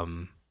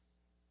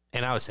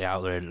 And I would say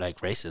outward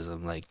like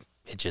racism, like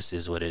it just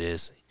is what it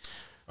is.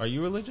 Are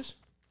you religious?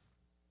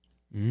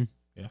 Mm-hmm.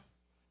 Yeah.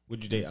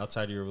 Would you date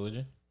outside of your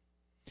religion?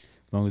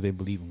 As long as they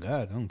believe in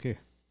God, I don't care.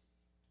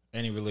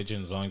 Any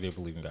religion, as long as they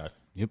believe in God.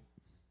 Yep.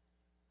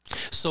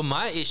 So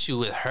my issue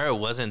with her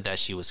wasn't that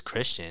she was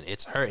Christian.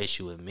 It's her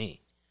issue with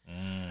me.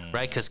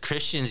 Right? Because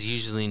Christians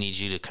usually need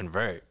you to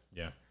convert.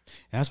 Yeah.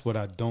 That's what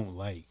I don't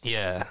like.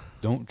 Yeah.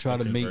 Don't try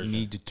to make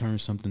me to turn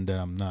something that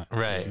I'm not.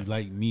 Right. If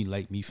you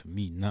like me for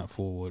me, not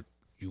for what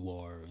you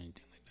are or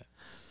anything like that.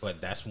 But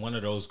that's one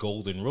of those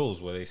golden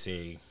rules where they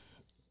say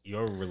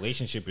your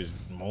relationship is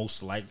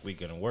most likely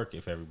going to work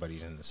if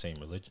everybody's in the same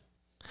religion.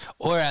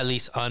 Or at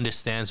least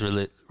understands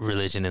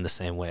religion in the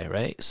same way,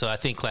 right? So I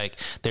think like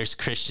there's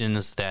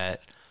Christians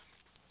that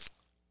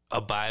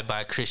abide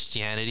by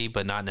Christianity,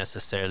 but not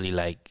necessarily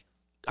like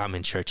I'm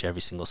in church every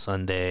single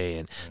Sunday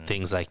and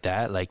things like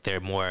that. Like they're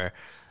more,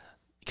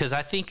 because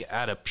I think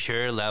at a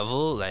pure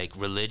level, like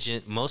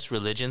most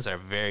religions are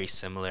very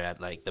similar at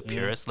like the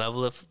purest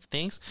level of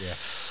things. Yeah.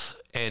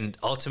 And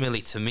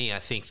ultimately, to me, I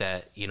think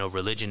that, you know,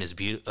 religion is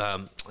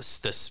beautiful.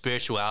 The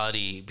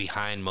spirituality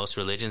behind most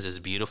religions is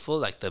beautiful,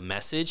 like the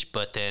message,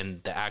 but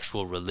then the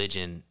actual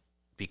religion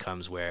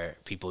becomes where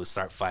people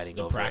start fighting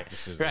over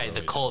practices, it. Right,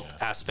 the cult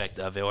aspect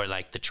of it, or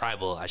like the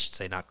tribal, I should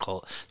say, not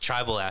cult,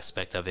 tribal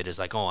aspect of it is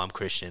like, oh, I'm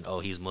Christian, oh,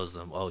 he's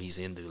Muslim, oh, he's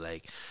Hindu,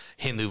 like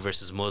Hindu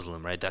versus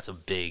Muslim, right? That's a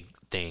big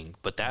thing.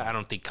 But that I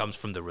don't think comes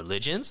from the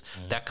religions.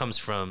 That comes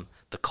from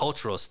the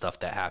cultural stuff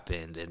that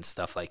happened and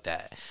stuff like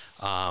that.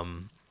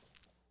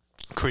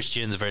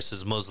 Christians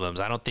versus Muslims.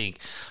 I don't think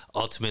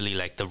ultimately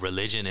like the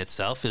religion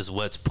itself is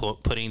what's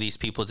putting these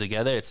people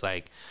together. It's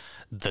like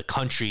the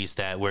countries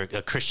that were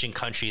a Christian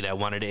country that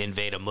wanted to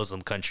invade a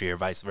Muslim country or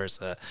vice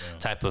versa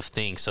type of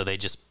thing. So they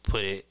just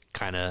put it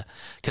kind of,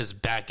 because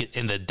back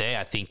in the day,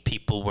 I think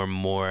people were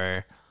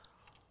more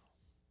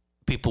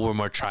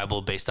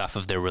tribal based off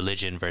of their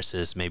religion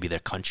versus maybe their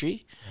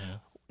country. Yeah.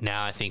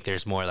 Now I think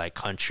there's more like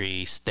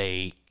country,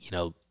 state, you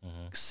know,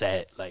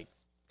 set, like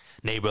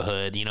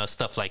neighborhood, you know,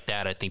 stuff like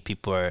that. I think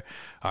people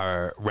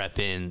are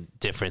repping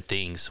different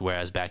things,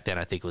 whereas back then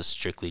I think it was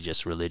strictly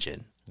just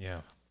religion. Yeah.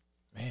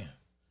 Man.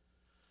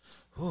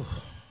 Whew.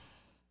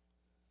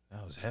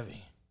 That was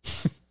heavy.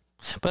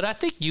 But I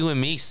think you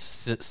and me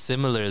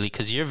similarly,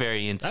 because you're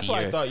very into That's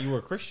why I thought you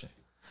were Christian.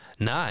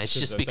 Nah, it's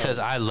just because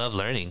I love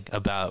learning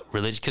about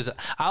religion. Because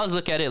I always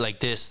look at it like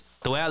this.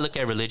 The way I look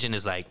at religion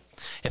is like,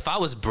 if I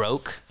was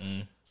broke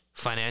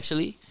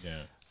financially,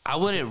 I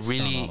wouldn't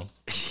really...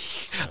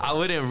 I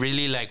wouldn't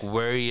really like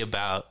worry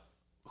about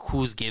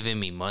who's giving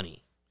me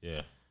money.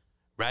 Yeah.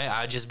 Right?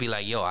 I'd just be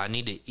like, yo, I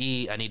need to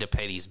eat. I need to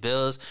pay these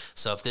bills.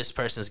 So if this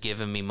person's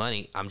giving me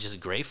money, I'm just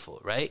grateful.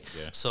 Right?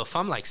 Yeah. So if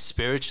I'm like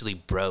spiritually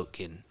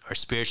broken or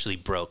spiritually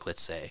broke,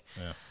 let's say,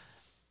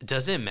 it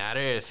doesn't matter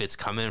if it's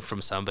coming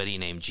from somebody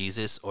named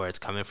Jesus or it's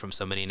coming from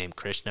somebody named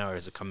Krishna or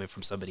is it coming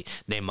from somebody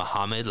named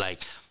Muhammad? Like,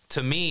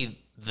 to me,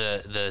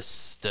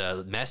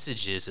 the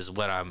messages is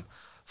what I'm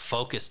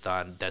focused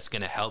on that's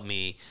going to help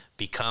me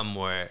become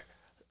more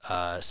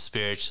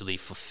spiritually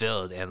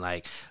fulfilled and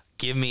like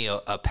give me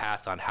a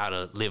path on how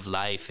to live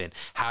life and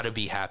how to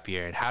be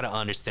happier and how to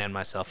understand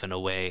myself in a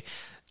way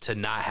to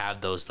not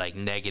have those like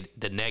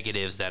the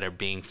negatives that are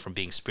being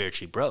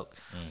spiritually broke.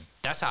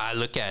 That's how I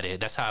look at it.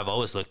 That's how I've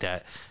always looked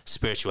at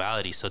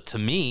spirituality. So to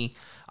me,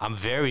 I'm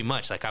very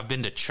much like, I've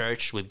been to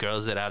church with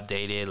girls that I've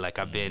dated. Like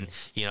I've been,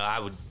 you know, I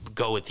would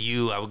go with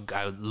you. I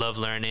would love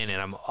learning,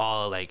 and I'm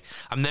all like,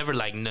 I'm never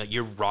like, no,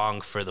 you're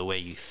wrong for the way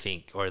you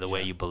think or the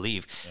way you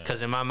believe.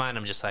 Because in my mind,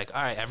 I'm just like,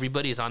 all right,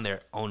 everybody's on their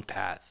own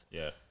path.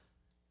 Yeah.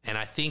 And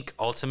I think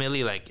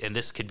ultimately, like, and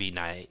this could be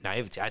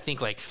naivety, I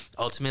think like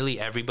ultimately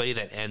everybody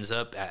that ends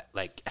up at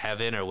like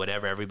heaven or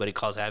whatever everybody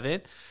calls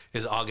heaven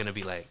is all going to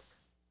be like,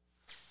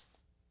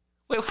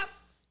 wait,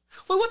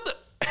 what the?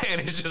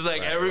 And it's just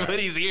like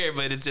everybody's here,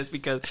 but it's just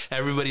because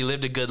everybody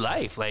lived a good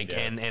life, like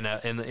and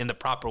in the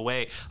proper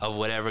way of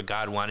whatever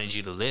God wanted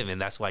you to live, and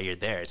that's why you're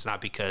there. It's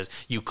not because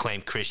you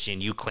claim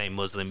Christian, you claim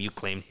Muslim, you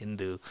claim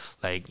Hindu,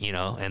 like, you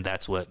know, and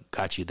that's what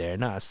got you there.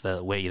 No, it's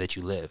the way that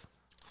you live.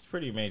 It's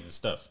pretty amazing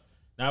stuff.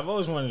 Now, I've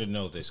always wanted to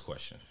know this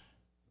question: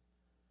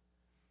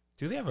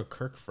 do they have a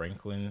Kirk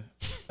Franklin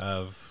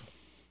of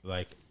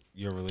like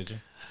your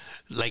religion?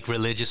 Like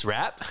religious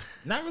rap?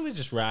 Not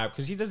religious rap,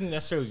 because he doesn't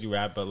necessarily do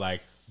rap, but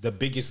like the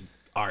biggest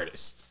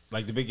artist,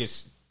 like the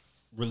biggest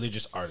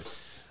religious artist.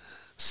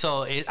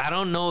 So I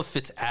don't know if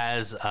it's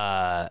as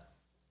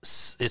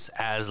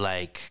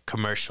like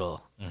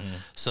commercial. Mm-hmm.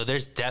 So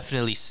there's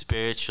definitely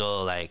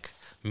spiritual like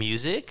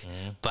music,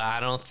 but I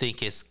don't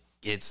think it's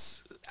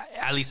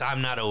at least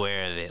I'm not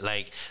aware of it.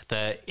 Like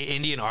the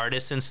Indian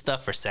artists and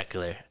stuff are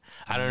secular.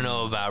 I don't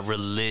know about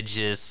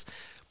religious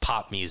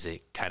pop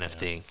music kind of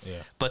thing.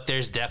 Yeah. But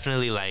there's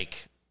definitely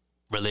like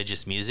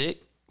religious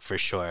music for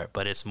sure,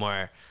 but it's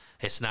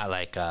not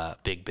like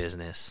big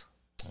business.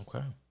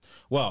 Okay.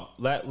 Well,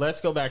 let's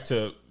go back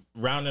to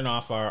rounding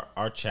off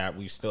our chat.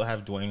 We still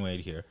have Dwayne Wade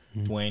here.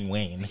 Dwayne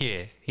Wayne.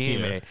 Yeah. He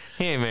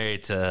ain't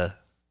married to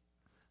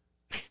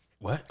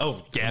what?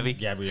 Oh,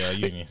 Gabrielle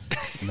Union.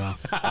 No.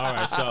 All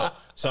right.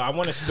 So I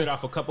want to spit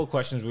off a couple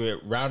questions. We're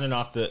rounding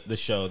off the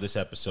show, this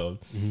episode.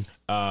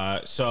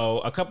 Mm-hmm. So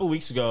a couple of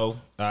weeks ago,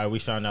 we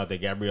found out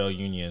that Gabrielle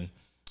Union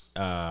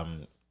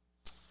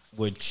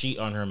would cheat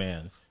on her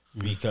man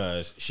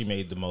because she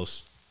made the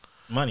most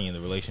money in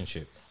the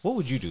relationship. What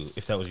would you do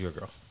if that was your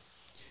girl?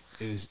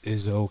 Is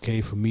it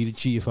okay for me to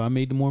cheat if I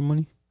made the more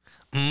money?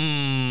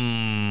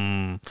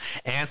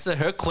 Answer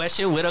her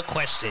question with a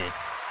question.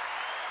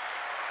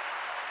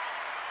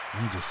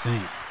 I'm just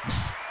saying.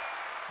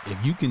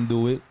 If you can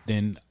do it,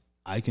 then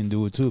I can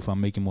do it too if I'm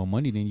making more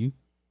money than you.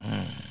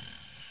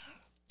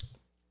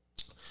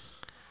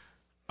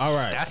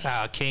 That's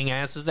how King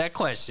answers that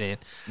question.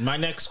 My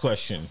next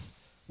question: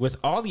 with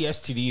all the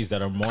STDs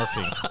that are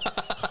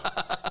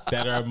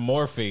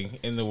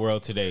morphing in the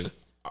world today,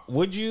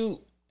 would you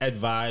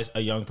advise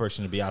a young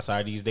person to be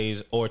outside these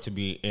days or to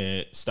be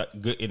in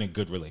a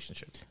good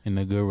relationship? In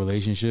a good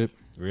relationship?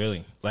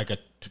 Really? Like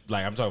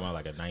I'm talking about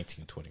like a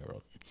 19,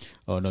 20-year-old.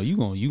 Oh no, you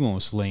gonna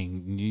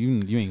sling.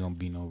 You ain't gonna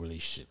be no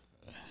relationship.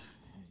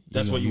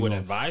 That's what you would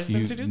advise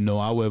them to do? No,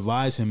 I would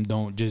advise him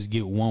don't just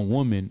get one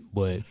woman,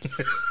 but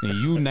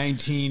you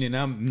 19 and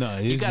I'm no.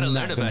 You got to not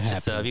learn gonna about happen.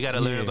 yourself. You got to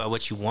learn about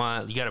what you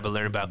want. You got to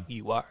learn about who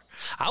you are.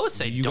 I would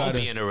say don't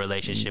be in a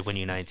relationship when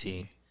you're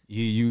 19.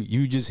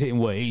 You just hitting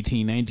what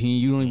 18,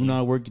 19. You don't even know how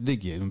to work your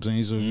dick yet. You know what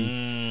I'm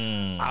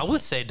saying so. I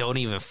would say don't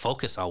even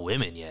focus on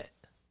women yet.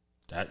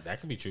 That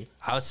could be true.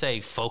 I would say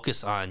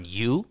focus on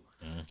you.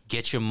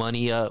 Get your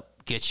money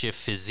up. Get your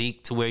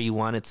physique to where you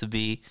want it to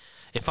be.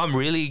 If I'm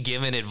really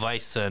giving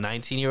advice to a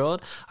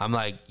 19-year-old, I'm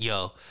like,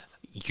 yo,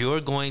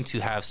 you're going to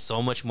have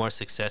so much more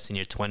success in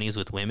your 20s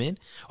with women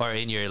or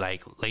in your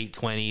like late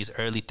 20s,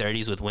 early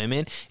 30s with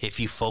women if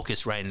you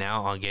focus right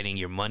now on getting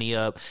your money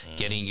up,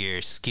 getting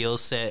your skill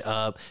set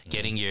up,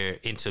 getting your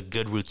into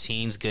good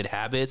routines, good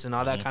habits and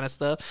all that kind of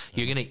stuff.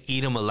 You're going to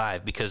eat them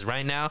alive because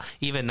right now,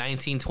 even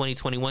 19, 20,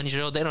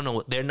 21-year-old, they don't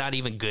know. They're not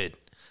even good.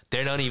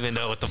 They don't even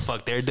know what the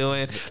fuck they're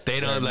doing.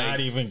 They're not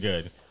even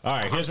good. All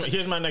right,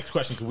 here's my next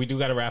question because we do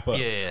got to wrap up.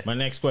 Yeah. My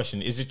next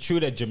question: is it true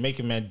that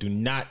Jamaican men do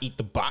not eat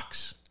the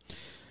box?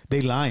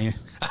 They lying.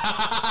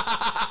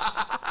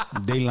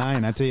 They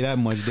lying. I tell you that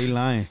much. They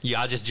lying.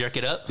 Y'all just jerk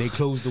it up. They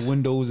close the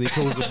windows. They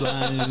close the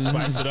blinds.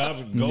 Spice it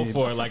up. Go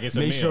for it like it's a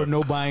meal. Make sure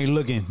nobody ain't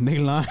looking. They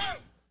lying.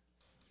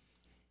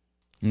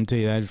 I'm tell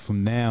you that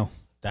from now.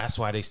 That's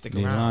why they stick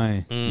They around.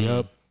 lying.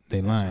 Yep.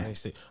 They lying.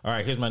 All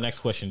right, here's my next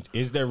question: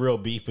 is there real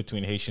beef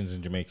between Haitians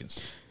and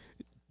Jamaicans?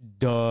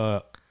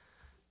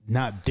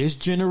 Not this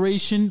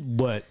generation,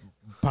 but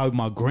probably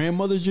my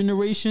grandmother's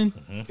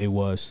generation. It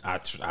was.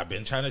 I've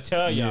been trying to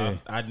tell y'all.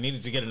 I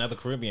needed to get another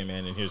Caribbean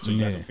man in here so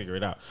you guys can figure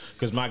it out.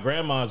 Because my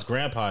grandma's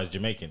grandpa is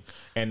Jamaican,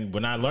 and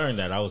when I learned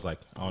that, I was like,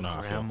 "Oh no,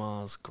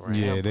 Grandma's grandpa."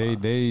 Yeah,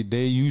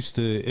 they used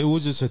to. It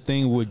was just a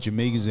thing with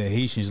Jamaicans and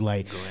Haitians.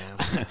 Like,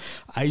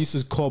 I used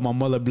to call my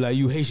mother, be like,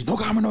 "You Haitian? Don't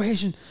call me no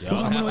Haitian.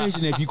 Don't call me no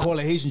Haitian." If you call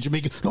a Haitian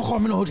Jamaican, don't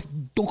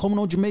call me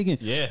no Jamaican.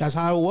 Yeah, that's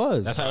how it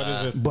was. That's how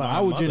it is. But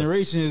our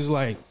generation is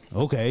like,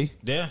 okay,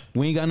 yeah,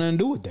 we ain't got nothing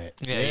to do with that.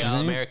 Yeah,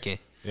 y'all American.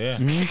 Yeah.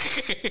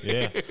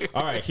 Yeah.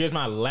 All right, here's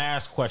my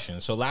last question.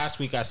 So last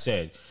week I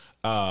said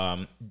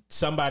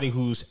somebody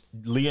who's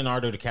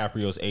Leonardo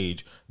DiCaprio's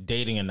age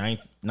dating a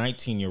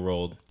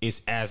 19-year-old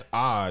is as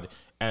odd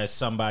as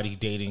somebody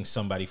dating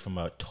somebody from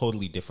a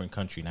totally different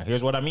country. Now,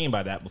 here's what I mean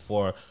by that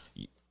before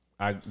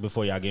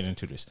y'all get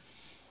into this.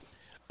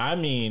 I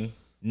mean,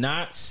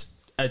 not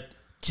a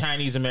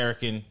Chinese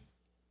American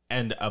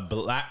and a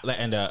black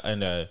and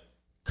a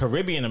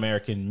Caribbean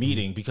American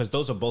meeting because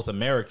those are both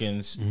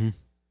Americans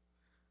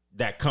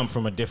that come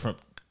from a different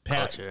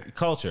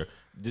culture.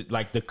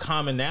 Like the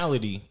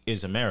commonality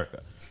is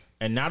America,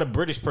 and not a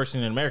British person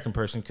and an American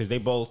person because they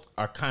both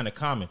are kind of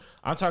common.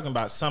 I'm talking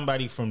about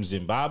somebody from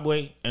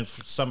Zimbabwe and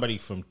somebody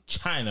from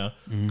China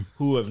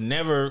who have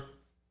never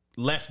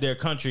left their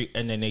country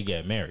and then they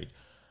get married.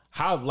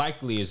 How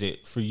likely is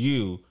it for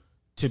you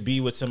to be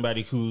with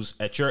somebody who's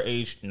at your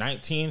age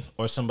 19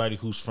 or somebody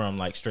who's from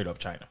like straight up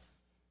China?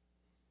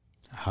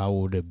 How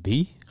would it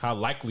be? How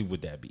likely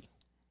would that be?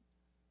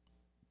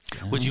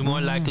 Would you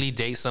more likely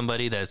date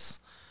somebody that's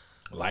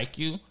like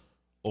you,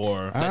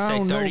 or let's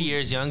say 30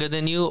 years younger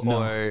than you,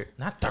 or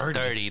not 30?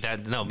 30.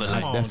 That no, but Come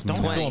like on,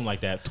 20. don't do them like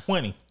that.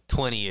 20.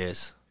 20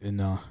 years.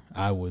 No,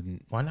 I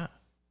wouldn't. Why not?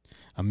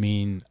 I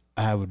mean,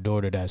 I have a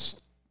daughter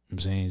that's, I'm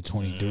saying,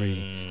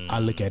 23. I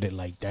look at it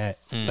like that.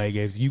 Like,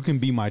 if you can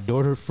be my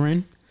daughter's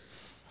friend,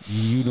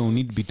 you don't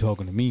need to be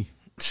talking to me.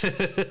 So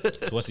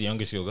what's the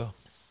youngest you'll go?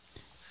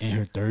 In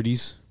her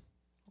 30s,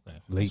 Okay,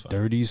 late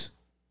 30s.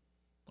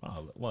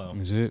 Oh, well,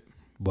 Is it?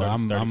 But 30,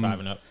 I'm 35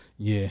 and up.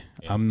 Yeah,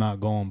 I'm not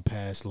going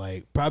past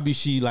like probably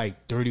she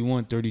like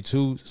 31,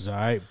 32 is all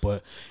right.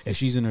 But if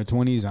she's in her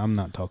 20s, I'm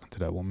not talking to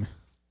that woman.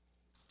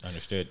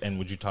 Understood. And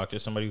would you talk to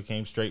somebody who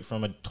came straight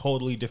from a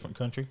totally different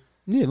country?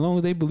 Yeah, as long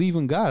as they believe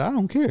in God, I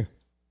don't care.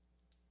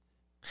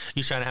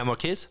 You trying to have more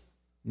kids?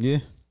 Yeah.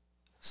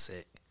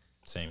 Sick.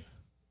 Same.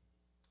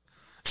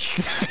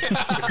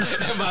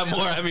 And by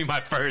more, I mean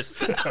my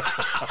first.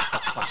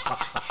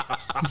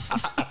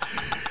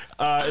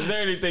 Is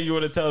there anything you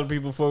want to tell the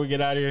people before we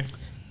get out of here?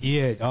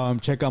 Yeah,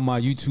 check out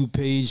my YouTube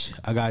page.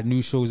 I got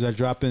new shows that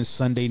dropping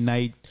Sunday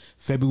night,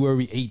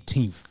 February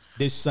 18th.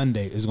 This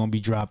Sunday is gonna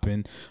be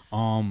dropping.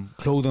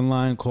 Clothing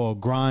line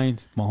called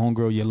Grind. My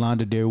homegirl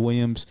Yolanda Dare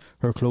Williams,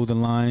 her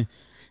clothing line,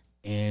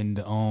 and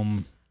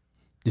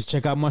just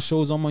check out my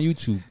shows on my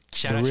YouTube.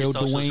 Shout The out your Real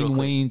socials real Dwayne quick.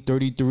 Wayne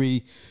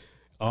 33,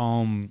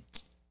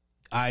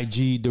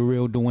 IG The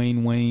Real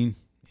Dwayne Wayne,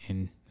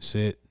 and that's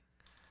it.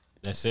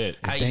 That's it.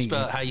 How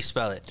you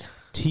spell it?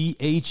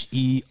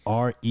 TheRealdWayne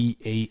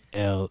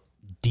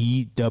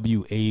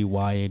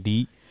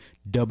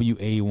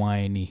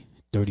WAYNE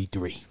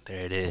 33.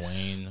 There it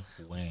is.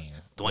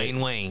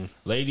 Dwayne Wayne.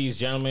 Ladies,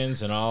 gentlemen,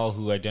 and all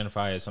who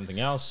identify as something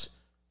else,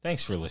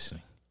 thanks for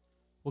listening.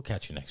 We'll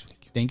catch you next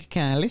week. Thank you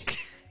kindly.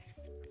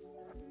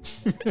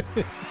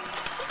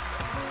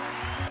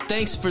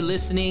 Thanks for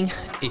listening.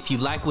 If you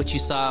like what you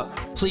saw,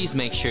 please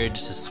make sure to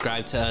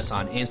subscribe to us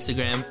on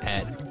Instagram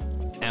at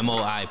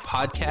MOI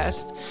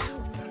Podcast.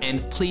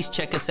 And please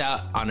check us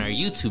out on our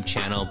YouTube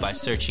channel by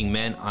searching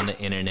Men on the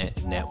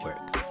Internet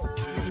Network.